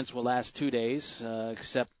of the events will last 2 days,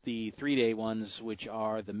 except the 3-day ones, which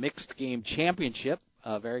are the Mixed Game Championship.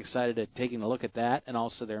 Very excited at taking a look at that, and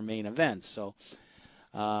also their main events. So,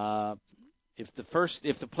 if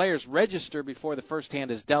the players register before the first hand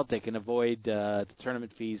is dealt, they can avoid the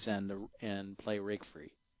tournament fees and play rig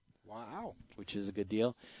free. Wow, which is a good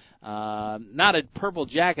deal. Not a purple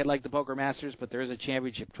jacket like the Poker Masters, but there is a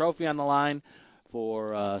championship trophy on the line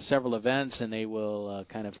for several events, and they will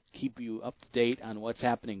kind of keep you up to date on what's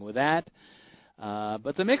happening with that.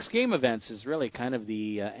 But the mixed game events is really kind of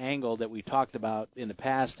the angle that we talked about in the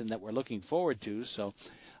past and that we're looking forward to. So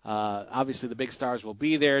obviously the big stars will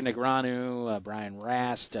be there: Negreanu, Brian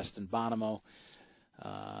Rast, Dustin Bonomo,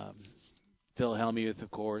 Phil Hellmuth,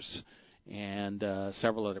 of course, and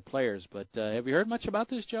several other players. But have you heard much about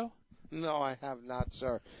this, Joe? No, I have not,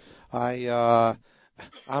 sir.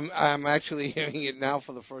 I'm actually hearing it now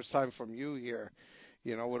for the first time from you here.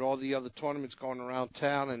 You know, with all the other tournaments going around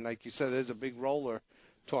town, and like you said, there's a big roller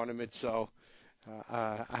tournament, so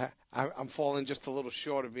I'm falling just a little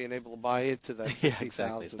short of being able to buy into that. Yeah,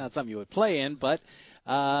 exactly. It's not something you would play in, but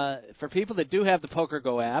for people that do have the Poker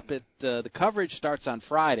Go app, the coverage starts on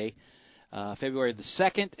Friday, February the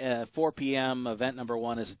 2nd, 4 p.m. Event number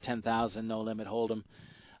 1 is a $10,000 no-limit hold'em.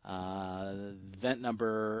 Event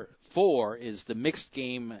number 4 is the Mixed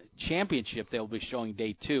Game Championship. They'll be showing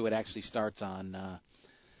day 2. It actually starts on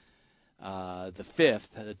the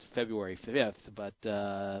 5th, February 5th, but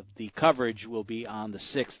the coverage will be on the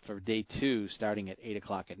 6th for day 2, starting at 8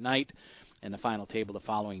 o'clock at night, and the final table the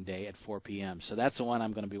following day at 4 p.m. So that's the one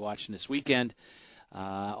I'm going to be watching this weekend.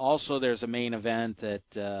 Also, there's a main event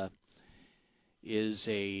that is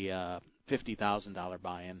a $50,000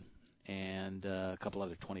 buy-in, and a couple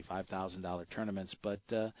other $25,000 tournaments, but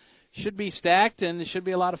should be stacked, and it should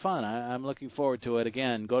be a lot of fun. I'm looking forward to it.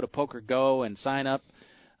 Again, go to Poker Go and sign up.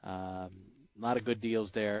 A lot of good deals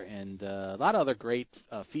there, and a lot of other great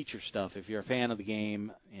feature stuff if you're a fan of the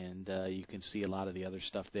game, and you can see a lot of the other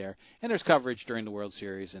stuff there. And there's coverage during the World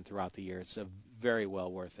Series and throughout the year. It's very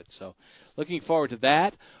well worth it. So looking forward to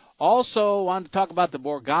that. Also, wanted to talk about the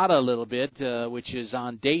Borgata a little bit, which is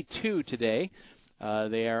on day 2 today.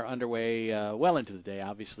 They are underway well into the day,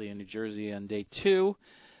 obviously, in New Jersey on day 2.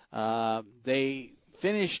 They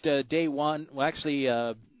finished day 1. Well, actually,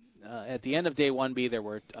 at the end of day 1B, there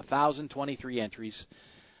were 1,023 entries,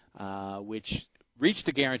 which reached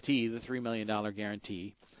the guarantee, the $3 million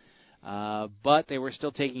guarantee. But they were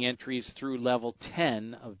still taking entries through level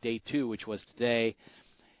 10 of day 2, which was today.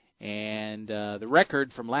 And the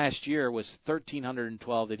record from last year was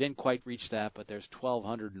 1,312. They didn't quite reach that, but there's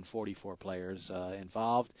 1,244 players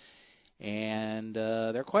involved. And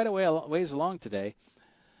they're quite a ways along today.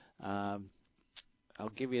 I'll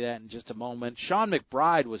give you that in just a moment. Sean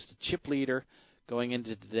McBride was the chip leader, going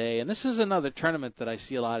into today. And this is another tournament that I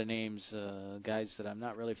see a lot of names, guys that I'm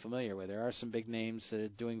not really familiar with. There are some big names that are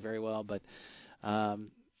doing very well, but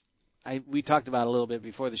we talked about a little bit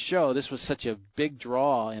before the show. This was such a big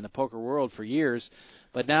draw in the poker world for years,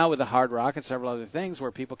 but now with the Hard Rock and several other things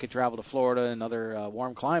where people can travel to Florida and other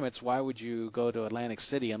warm climates, why would you go to Atlantic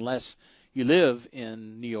City unless you live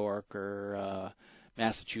in New York or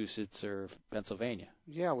Massachusetts or Pennsylvania?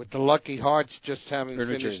 Yeah, with the Lucky Hearts just having or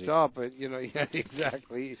finished up, yeah,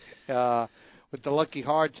 exactly. With the Lucky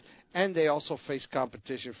Hearts, and they also face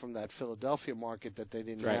competition from that Philadelphia market that they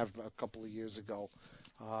didn't have a couple of years ago.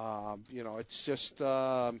 It's just,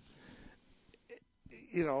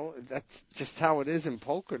 that's just how it is in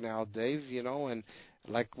poker now, Dave, and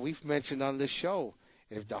like we've mentioned on this show,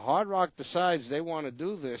 if the Hard Rock decides they want to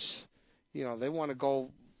do this, they want to go,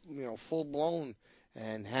 full-blown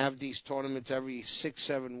and have these tournaments every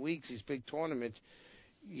 6-7 weeks, these big tournaments,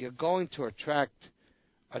 you're going to attract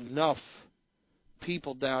enough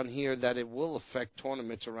people down here that it will affect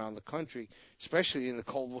tournaments around the country, especially in the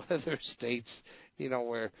cold weather states,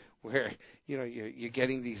 where you're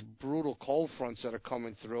getting these brutal cold fronts that are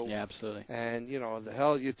coming through. Yeah, absolutely. And the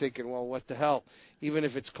hell you're thinking, well, what the hell? Even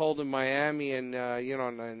if it's cold in Miami and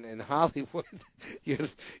in Hollywood,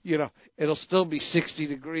 it'll still be 60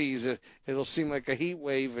 degrees. It'll seem like a heat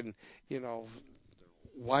wave, and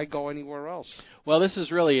why go anywhere else? Well, this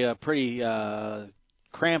is really a pretty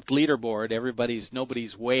cramped leaderboard.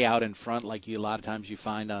 Nobody's way out in front like a lot of times you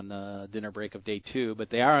find on the dinner break of day 2,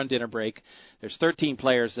 but they are on dinner break. There's 13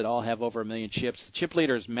 players that all have over 1 million chips. The chip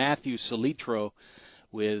leader is Matthew Solitro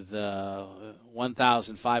with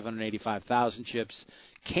 1,585,000 chips.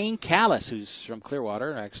 Kane Callis, who's from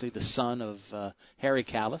Clearwater, actually the son of Harry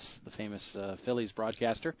Callis, the famous Phillies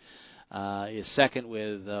broadcaster, is second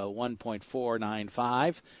with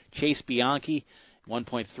 1.495. Chase Bianchi,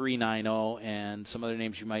 1.390, and some other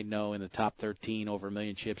names you might know in the top 13 over 1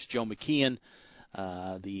 million chips. Joe McKeon,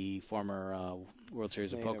 the former World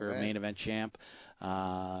Series of Poker main event champ.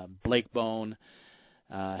 Blake Bone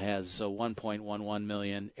has 1.11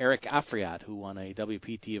 million. Eric Afriat, who won a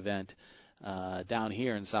WPT event down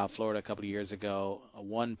here in South Florida a couple of years ago,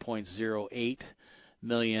 1.08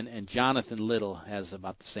 million, and Jonathan Little has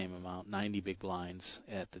about the same amount, 90 big blinds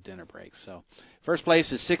at the dinner break. So first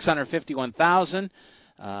place is 651,000,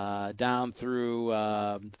 down through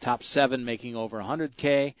the top 7 making over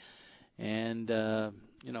 100K, and we're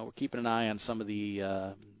keeping an eye on some of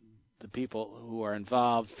the people who are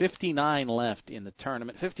involved. 59 left in the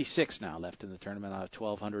tournament, 56 now left in the tournament out of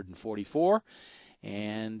 1,244.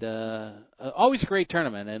 And always a great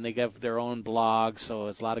tournament, and they have their own blog, so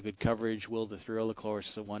it's a lot of good coverage. Will the Thrill, of course,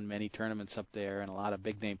 won many tournaments up there, and a lot of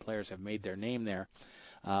big name players have made their name there.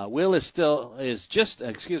 Will is just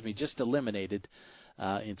eliminated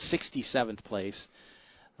in 67th place.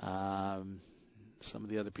 Some of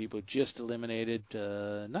the other people just eliminated.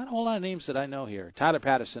 Not a whole lot of names that I know here. Tyler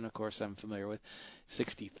Patterson, of course, I'm familiar with,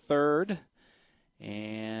 63rd,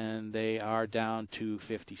 and they are down to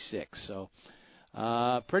 56. So.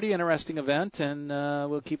 Pretty interesting event, and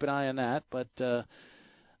we'll keep an eye on that. But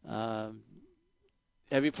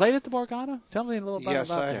have you played at the Borgata? Tell me a little bit about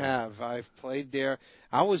that. Yes, I have. I've played there.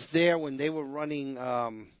 I was there when they were running,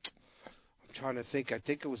 I'm trying to think. I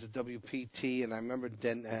think it was a WPT, and I remember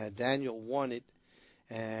Daniel won it,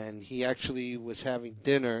 and he actually was having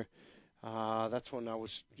dinner. That's when I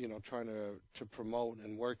was, trying to promote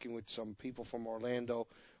and working with some people from Orlando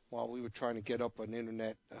while we were trying to get up an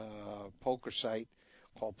internet poker site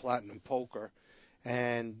called Platinum Poker.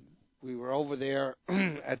 And we were over there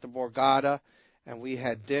at the Borgata, and we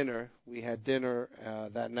had dinner. We had dinner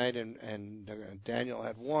that night, and Daniel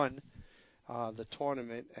had won the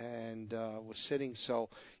tournament and was sitting. So,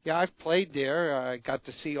 yeah, I've played there. I got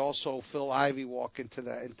to see also Phil Ivey walk into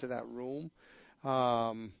that room.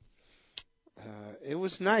 It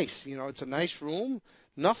was nice. It's a nice room.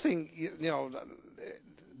 Nothing,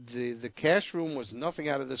 the cash room was nothing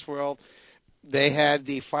out of this world. They had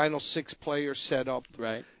the final 6 players set up,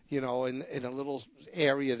 right? In a little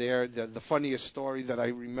area there. The funniest story that I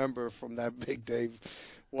remember from that big day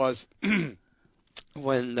was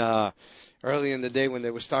when early in the day when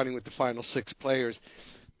they were starting with the final 6 players,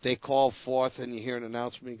 they called forth and you hear an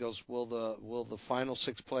announcement. He goes, "Will the final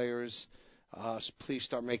 6 players please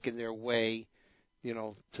start making their way,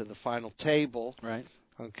 to the final table?" Right.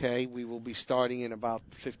 Okay, we will be starting in about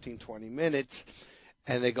 15-20 minutes.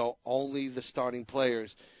 And they go, "Only the starting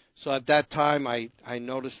players." So at that time, I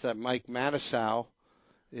noticed that Mike Matusow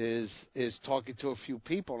is talking to a few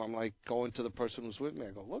people. And I'm like going to the person who's with me.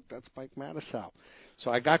 I go, "Look, that's Mike Matusow."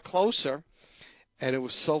 So I got closer, and it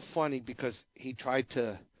was so funny because he tried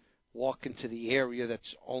to walk into the area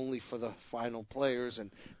that's only for the final players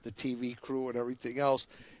and the TV crew and everything else.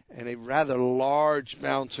 And a rather large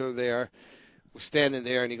bouncer there was standing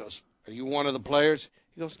there, and he goes, "Are you one of the players?"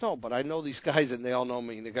 He goes, "No, but I know these guys, and they all know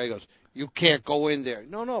me." And the guy goes, "You can't go in there."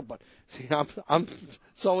 "No, but see, I'm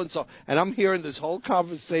so-and-so." And I'm hearing this whole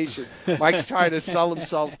conversation. Mike's trying to sell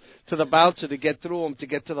himself to the bouncer to get through him,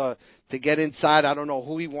 to get inside. I don't know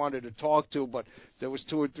who he wanted to talk to, but there was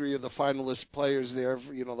 2 or 3 of the finalist players there,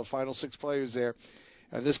 the final 6 players there.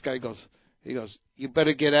 And this guy goes, "You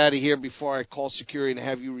better get out of here before I call security and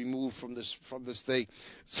have you removed from this thing."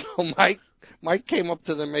 So Mike came up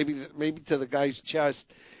to them, maybe to the guy's chest.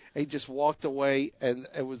 He just walked away, and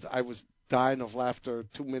I was dying of laughter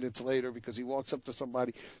 2 minutes later, because he walks up to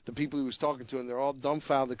somebody, the people he was talking to, and they're all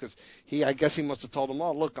dumbfounded, because I guess he must have told them,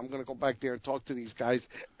 "Oh, look, I'm going to go back there and talk to these guys."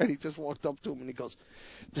 And he just walked up to him and he goes,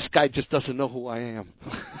 "This guy just doesn't know who I am."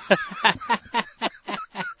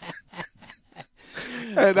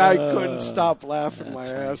 And I couldn't stop laughing my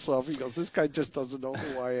ass off. He goes, "This guy just doesn't know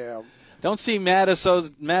who I am." Don't see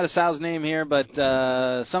Mattisau's name here, but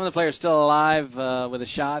some of the players still alive with a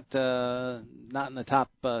shot, not in the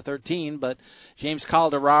top 13, but James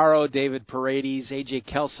Calderaro, David Paredes, A.J.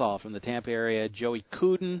 Kelsall from the Tampa area, Joey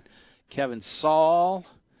Kuden, Kevin Saul,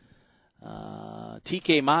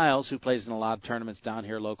 T.K. Miles, who plays in a lot of tournaments down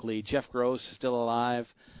here locally, Jeff Gross is still alive.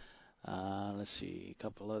 Let's see, a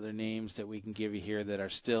couple other names that we can give you here that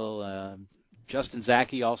are still Justin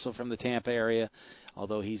Zaki, also from the Tampa area,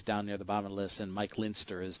 although he's down near the bottom of the list, and Mike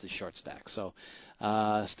Linster is the short stack. So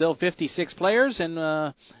still 56 players, and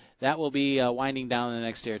that will be winding down in the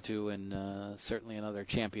next day or two, and certainly another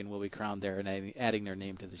champion will be crowned there and adding their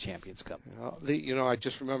name to the Champions Cup. I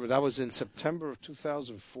just remember that was in September of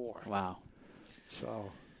 2004. Wow.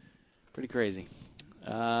 So pretty crazy.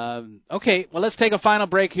 Okay, well, let's take a final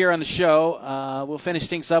break here on the show. We'll finish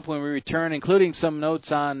things up when we return, including some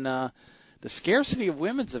notes on the scarcity of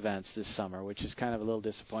women's events this summer, which is kind of a little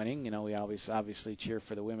disappointing. We obviously cheer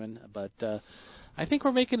for the women, but I think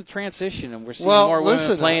we're making a transition, and we're seeing more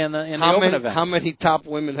women play in the open events. How many top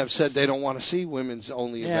women have said they don't want to see women's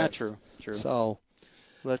only events? Yeah, true. So,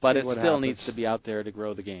 but it still happens. Needs to be out there to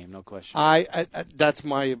grow the game, no question. That's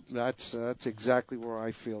exactly where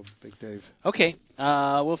I feel, Big Dave. Okay,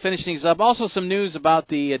 we'll finish things up. Also, some news about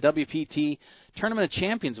the WPT Tournament of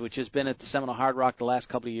Champions, which has been at the Seminole Hard Rock the last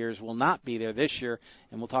couple of years, will not be there this year,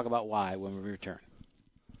 and we'll talk about why when we return.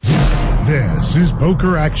 This is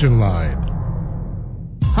Poker Action Line.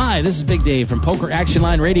 Hi, this is Big Dave from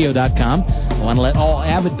PokerActionLineRadio.com. I want to let all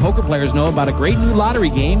avid poker players know about a great new lottery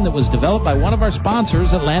game that was developed by one of our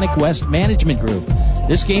sponsors, Atlantic West Management Group.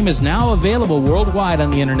 This game is now available worldwide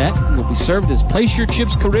on the Internet and will be served as Place Your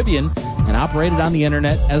Chips Caribbean and operated on the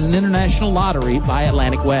Internet as an international lottery by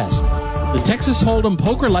Atlantic West. The Texas Hold'em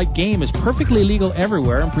poker-like game is perfectly legal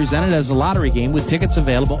everywhere and presented as a lottery game with tickets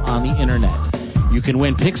available on the Internet. You can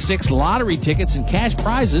win Pick 6 lottery tickets and cash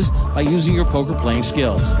prizes by using your poker playing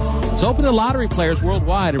skills. It's open to lottery players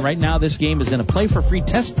worldwide, and right now this game is in a play-for-free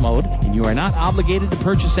test mode, and you are not obligated to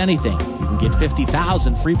purchase anything. You can get 50,000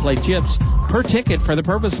 free play chips per ticket for the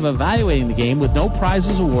purpose of evaluating the game with no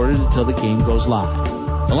prizes awarded until the game goes live.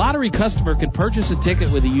 The lottery customer can purchase a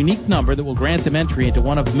ticket with a unique number that will grant them entry into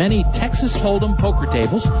one of many Texas Hold'em poker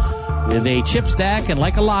tables with a chip stack, and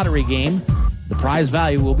like a lottery game, the prize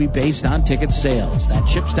value will be based on ticket sales. That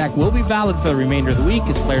chip stack will be valid for the remainder of the week,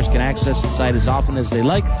 as players can access the site as often as they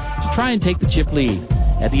like to try and take the chip lead.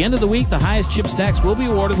 At the end of the week, the highest chip stacks will be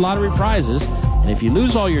awarded lottery prizes, and if you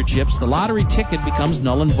lose all your chips, the lottery ticket becomes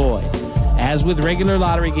null and void. As with regular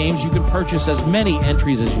lottery games, you can purchase as many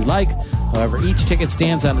entries as you like. However, each ticket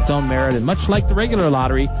stands on its own merit, and much like the regular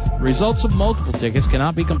lottery, the results of multiple tickets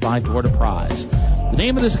cannot be combined toward a prize. The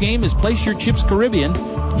name of this game is Place Your Chips Caribbean,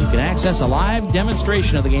 and you can access a live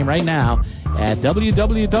demonstration of the game right now at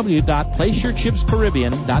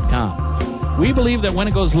www.placeyourchipscaribbean.com. We believe that when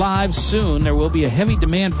it goes live soon, there will be a heavy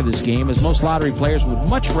demand for this game, as most lottery players would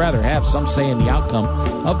much rather have some say in the outcome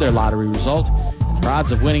of their lottery result. Their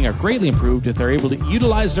odds of winning are greatly improved if they're able to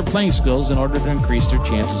utilize their playing skills in order to increase their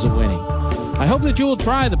chances of winning. I hope that you will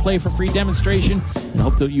try the Play for Free demonstration, and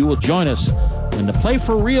hope that you will join us when the Play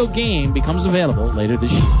for Real game becomes available later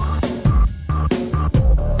this year.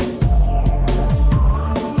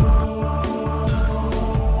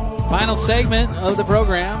 Final segment of the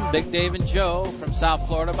program, Big Dave and Joe from South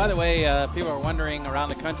Florida. By the way, people are wondering around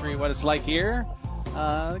the country what it's like here.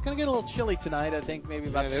 It's going to get a little chilly tonight, I think maybe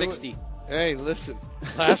about 60. Hey, listen,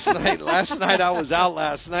 last night I was out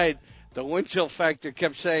last night. The wind chill factor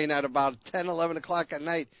kept saying at about 10, 11 o'clock at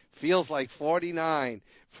night, feels like 49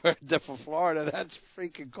 for Florida. That's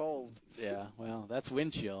freaking cold. Yeah, well, that's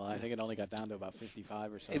wind chill. I think it only got down to about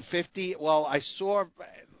 55 or so. In 50, well, I saw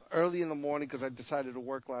early in the morning because I decided to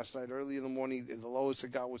work last night. Early in the morning, the lowest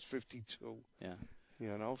it got was 52. Yeah.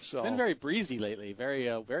 You know, so it's been very breezy lately,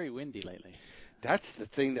 very windy lately. That's the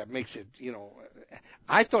thing that makes it, you know,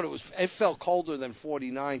 I thought it felt colder than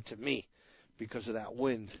 49 to me because of that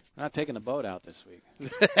wind. I'm not taking a boat out this week.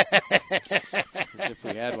 As if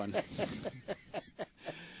we had one.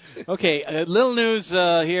 Okay, a little news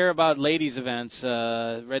here about ladies' events.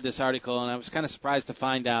 Read this article, and I was kind of surprised to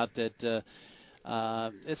find out that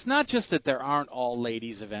it's not just that there aren't all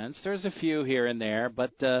ladies' events. There's a few here and there,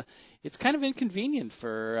 but it's kind of inconvenient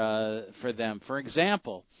for them. For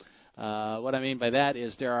example, what I mean by that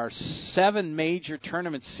is there are 7 major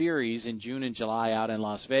tournament series in June and July out in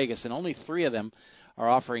Las Vegas, and only 3 of them are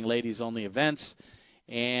offering ladies-only events,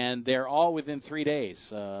 and they're all within 3 days.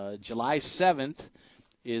 July 7th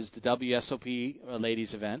is the WSOP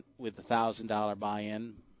ladies event with the $1,000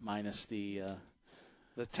 buy-in minus the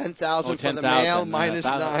 $10,000 for the male minus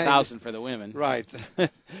 $9,000 for the women. Right.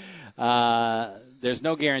 There's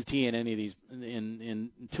no guarantee in any of these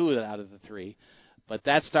in 2 out of the 3, but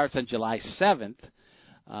that starts on July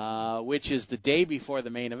 7th, which is the day before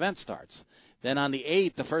the main event starts. Then on the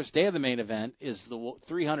 8th, the first day of the main event, is the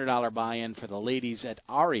 $300 buy-in for the ladies at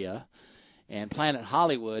Aria. And Planet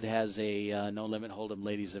Hollywood has a no-limit hold'em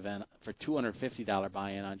ladies event for $250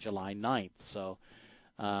 buy-in on July 9th. So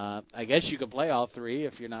I guess you could play all 3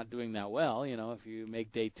 if you're not doing that well. You know, if you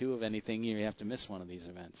make day 2 of anything, you have to miss one of these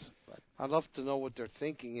events. But I'd love to know what their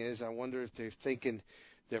thinking is. I wonder if they're thinking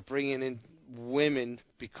they're bringing in women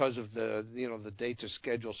because of the dates are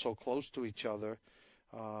scheduled so close to each other.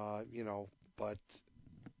 But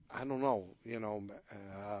I don't know.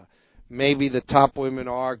 Maybe the top women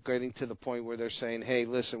are getting to the point where they're saying, hey,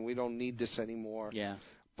 listen, we don't need this anymore. Yeah.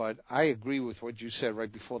 But I agree with what you said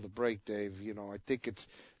right before the break, Dave. I think it's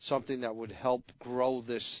something that would help grow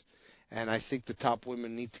this, and I think the top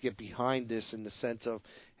women need to get behind this in the sense of,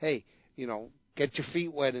 hey, get your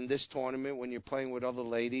feet wet in this tournament when you're playing with other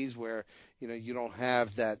ladies where, you don't have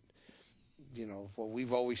that, what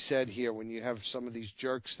we've always said here, when you have some of these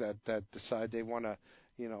jerks that decide they want to,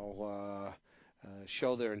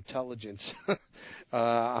 show their intelligence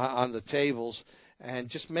on the tables and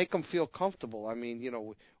just make them feel comfortable. I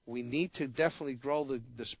mean, we need to definitely grow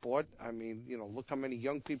the sport. I mean, look how many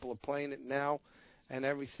young people are playing it now and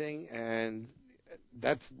everything, and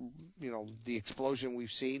that's, the explosion we've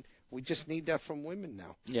seen. We just need that from women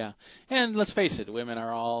now. Yeah, and let's face it, women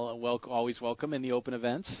are always welcome in the open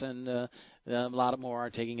events, and a lot more are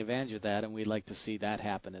taking advantage of that, and we'd like to see that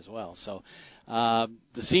happen as well. So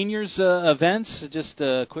the seniors events, just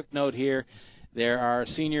a quick note here, there are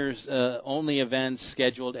seniors only events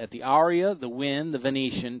scheduled at the Aria, the Wynn, the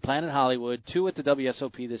Venetian, Planet Hollywood, 2 at the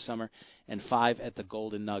WSOP this summer, and 5 at the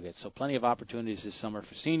Golden Nugget. So plenty of opportunities this summer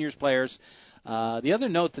for seniors players. The other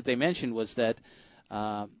note that they mentioned was that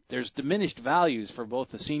there's diminished values for both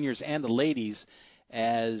the seniors and the ladies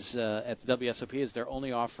as at the WSOP, as they're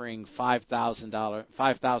only offering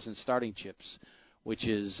 $5,000 starting chips, which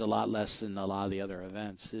is a lot less than a lot of the other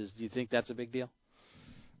events. Do you think that's a big deal?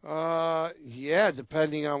 Yeah,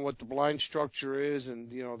 depending on what the blind structure is and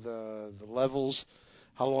the levels,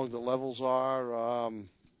 how long the levels are.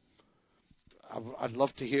 I'd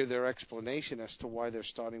love to hear their explanation as to why they're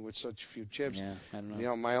starting with such few chips. Yeah, I don't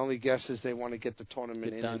know. My only guess is they want to get the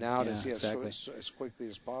tournament in and out as quickly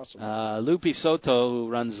as possible. Lupi Soto, who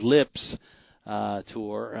runs Lips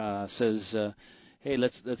Tour, says, hey,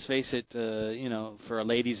 let's face it, for a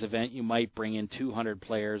ladies event you might bring in 200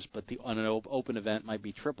 players, but on an open event might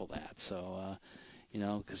be triple that. So,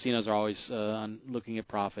 casinos are always looking at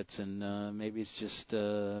profits, and maybe it's just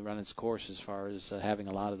run its course as far as having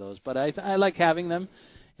a lot of those. But I like having them,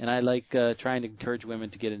 and I like trying to encourage women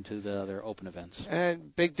to get into the other open events.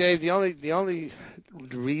 And Big Dave, the only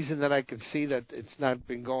reason that I can see that it's not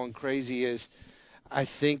been going crazy is I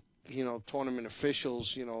think tournament officials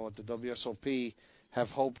at the WSOP have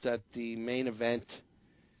hoped that the main event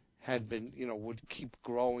had been, would keep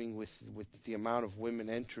growing with the amount of women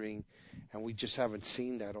entering, and we just haven't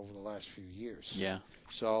seen that over the last few years. Yeah.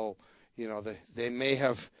 So, they may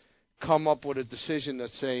have come up with a decision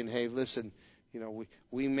that's saying, hey, listen,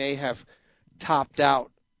 we may have topped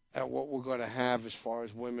out at what we're going to have as far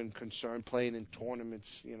as women concerned, playing in tournaments,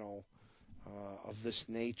 of this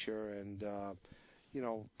nature. And,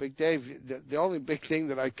 Big Dave, the only big thing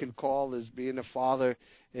that I can call as being a father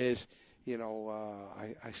is,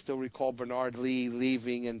 I still recall Bernard Lee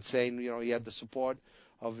leaving and saying, he had the support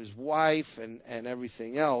of his wife and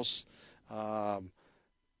everything else.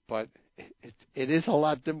 But it is a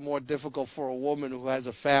lot more difficult for a woman who has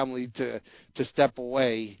a family to step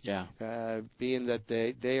away. Yeah. Being that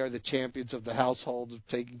they are the champions of the household, of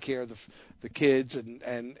taking care of the kids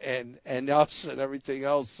and us and everything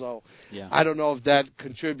else. So yeah. I don't know if that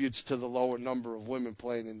contributes to the lower number of women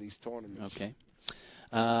playing in these tournaments. Okay.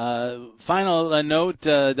 Final note,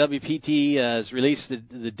 WPT has released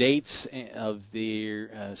the dates of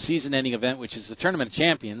the season-ending event, which is the Tournament of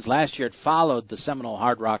Champions. Last year it followed the Seminole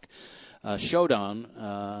Hard Rock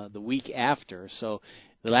Showdown the week after. So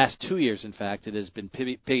the last 2 years, in fact, it has been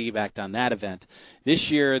piggybacked on that event. This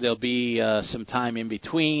year there'll be some time in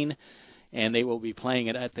between, and they will be playing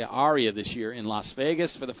it at the Aria this year in Las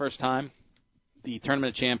Vegas for the first time. The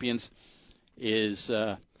Tournament of Champions is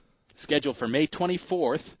scheduled for May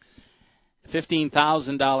 24th,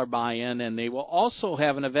 $15,000 buy-in, and they will also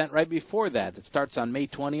have an event right before that. It starts on May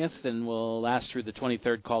 20th and will last through the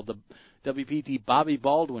 23rd, called the WPT Bobby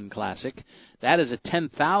Baldwin Classic. That is a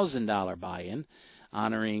 $10,000 buy-in,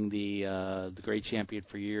 honoring the great champion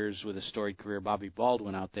for years with a storied career, Bobby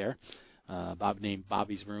Baldwin, out there. Named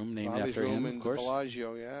Bobby's Room, named Bobby's after Room him, of in course.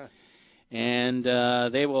 Bellagio, yeah. And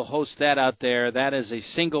they will host that out there. That is a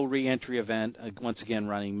single re-entry event, once again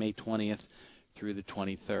running May 20th through the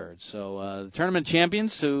 23rd. So the tournament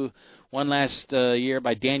champions, who won last year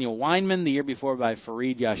by Daniel Weinman, the year before by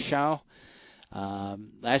Fareed Yashau.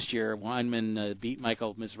 Last year, Weinman beat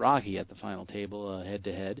Michael Mizrahi at the final table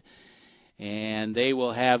head-to-head. And they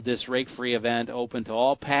will have this rake-free event open to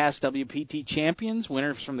all past WPT champions.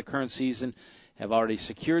 Winners from the current season have already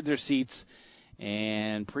secured their seats.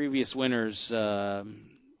 And previous winners for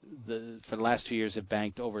the last 2 years have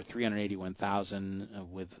banked over $381,000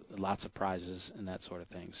 with lots of prizes and that sort of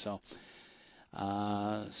thing. So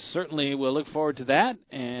certainly we'll look forward to that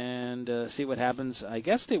and see what happens. I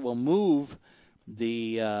guess they will move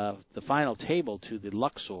the final table to the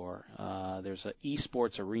Luxor. There's an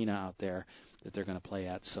esports arena out there that they're going to play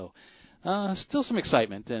at. So still some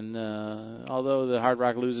excitement, and although the Hard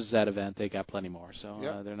Rock loses that event, they got plenty more,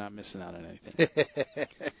 so they're not missing out on anything.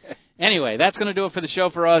 Anyway, that's going to do it for the show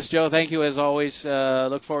for us. Joe, thank you as always.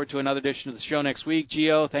 Look forward to another edition of the show next week.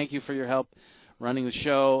 Gio, thank you for your help running the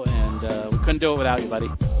show, and we couldn't do it without you, buddy,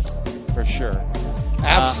 for sure.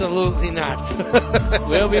 Absolutely not.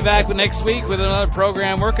 We'll be back next week with another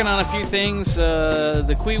program, working on a few things.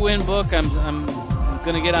 The Qui Win book, I'm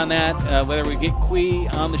going to get on that, whether we get Qui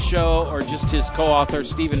on the show or just his co-author,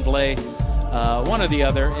 Stephen Blay, one or the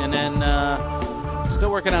other. And then still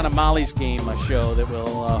working on a Molly's Game show that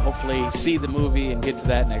will hopefully see the movie and get to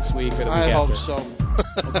that next week or the week after. I hope so.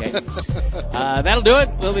 Okay. That'll do it.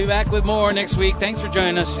 We'll be back with more next week. Thanks for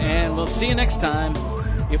joining us, and we'll see you next time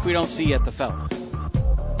if we don't see you at the Felt.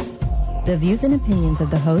 The views and opinions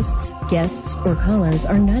of the hosts, guests, or callers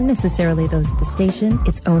are not necessarily those of the station,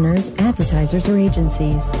 its owners, advertisers, or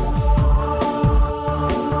agencies.